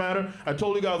listen, it doesn't matter. I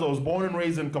told you guys I was born and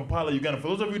raised in Kampala, Uganda. For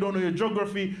those of you who don't know your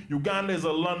geography, Uganda is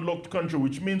a landlocked country,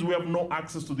 which means we have no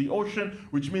access to the ocean,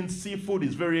 which means seafood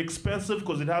is very expensive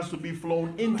because it has to be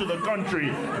flown into the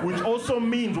country, which also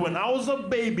means when I was a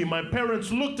baby, my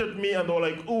parents looked at me and they were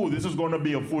like, ooh, this is going to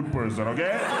be a food person,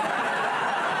 okay?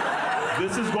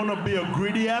 This is gonna be a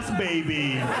greedy ass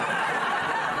baby.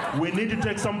 We need to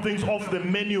take some things off the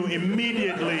menu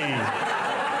immediately,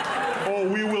 or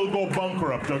we will go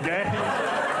bankrupt, okay?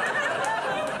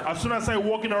 As soon as I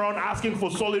walking around asking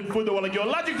for solid food, they were like, you're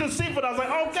allergic to seafood. I was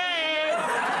like, okay.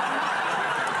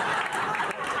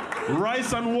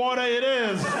 Rice and water it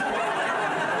is.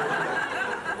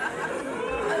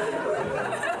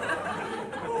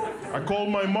 I called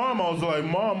my mom. I was like,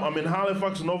 Mom, I'm in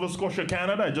Halifax, Nova Scotia,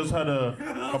 Canada. I just had a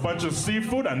bunch of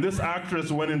seafood, and this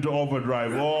actress went into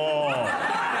overdrive. Oh.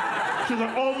 She's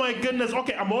like, oh my goodness.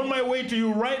 Okay, I'm on my way to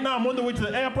you right now. I'm on the way to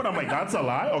the airport. I'm like, that's a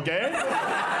lie, okay?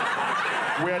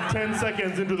 We're 10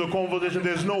 seconds into the conversation.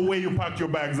 There's no way you packed your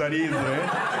bags that easily.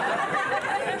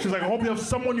 She's like, I hope you have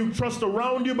someone you trust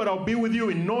around you, but I'll be with you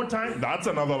in no time. That's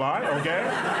another lie, okay?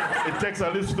 It takes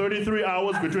at least 33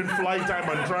 hours between flight time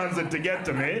and transit to get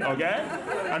to me, okay?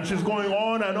 And she's going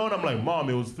on and on. I'm like, Mom,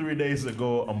 it was 3 days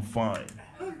ago. I'm fine.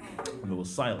 And there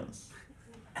was silence.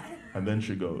 And then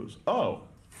she goes, oh,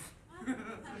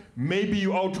 maybe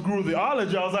you outgrew the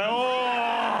allergy. I was like,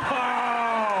 oh,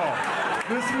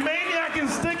 this maniac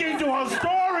is sticking to her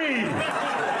story.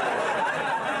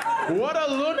 What a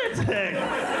lunatic.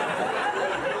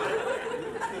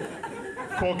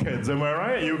 Cokeheads, am I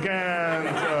right? You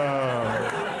can't.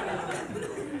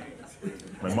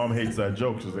 My mom hates that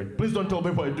joke. She's like, please don't tell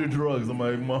people I do drugs. I'm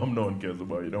like, Mom, no one cares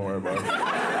about you. Don't worry about it.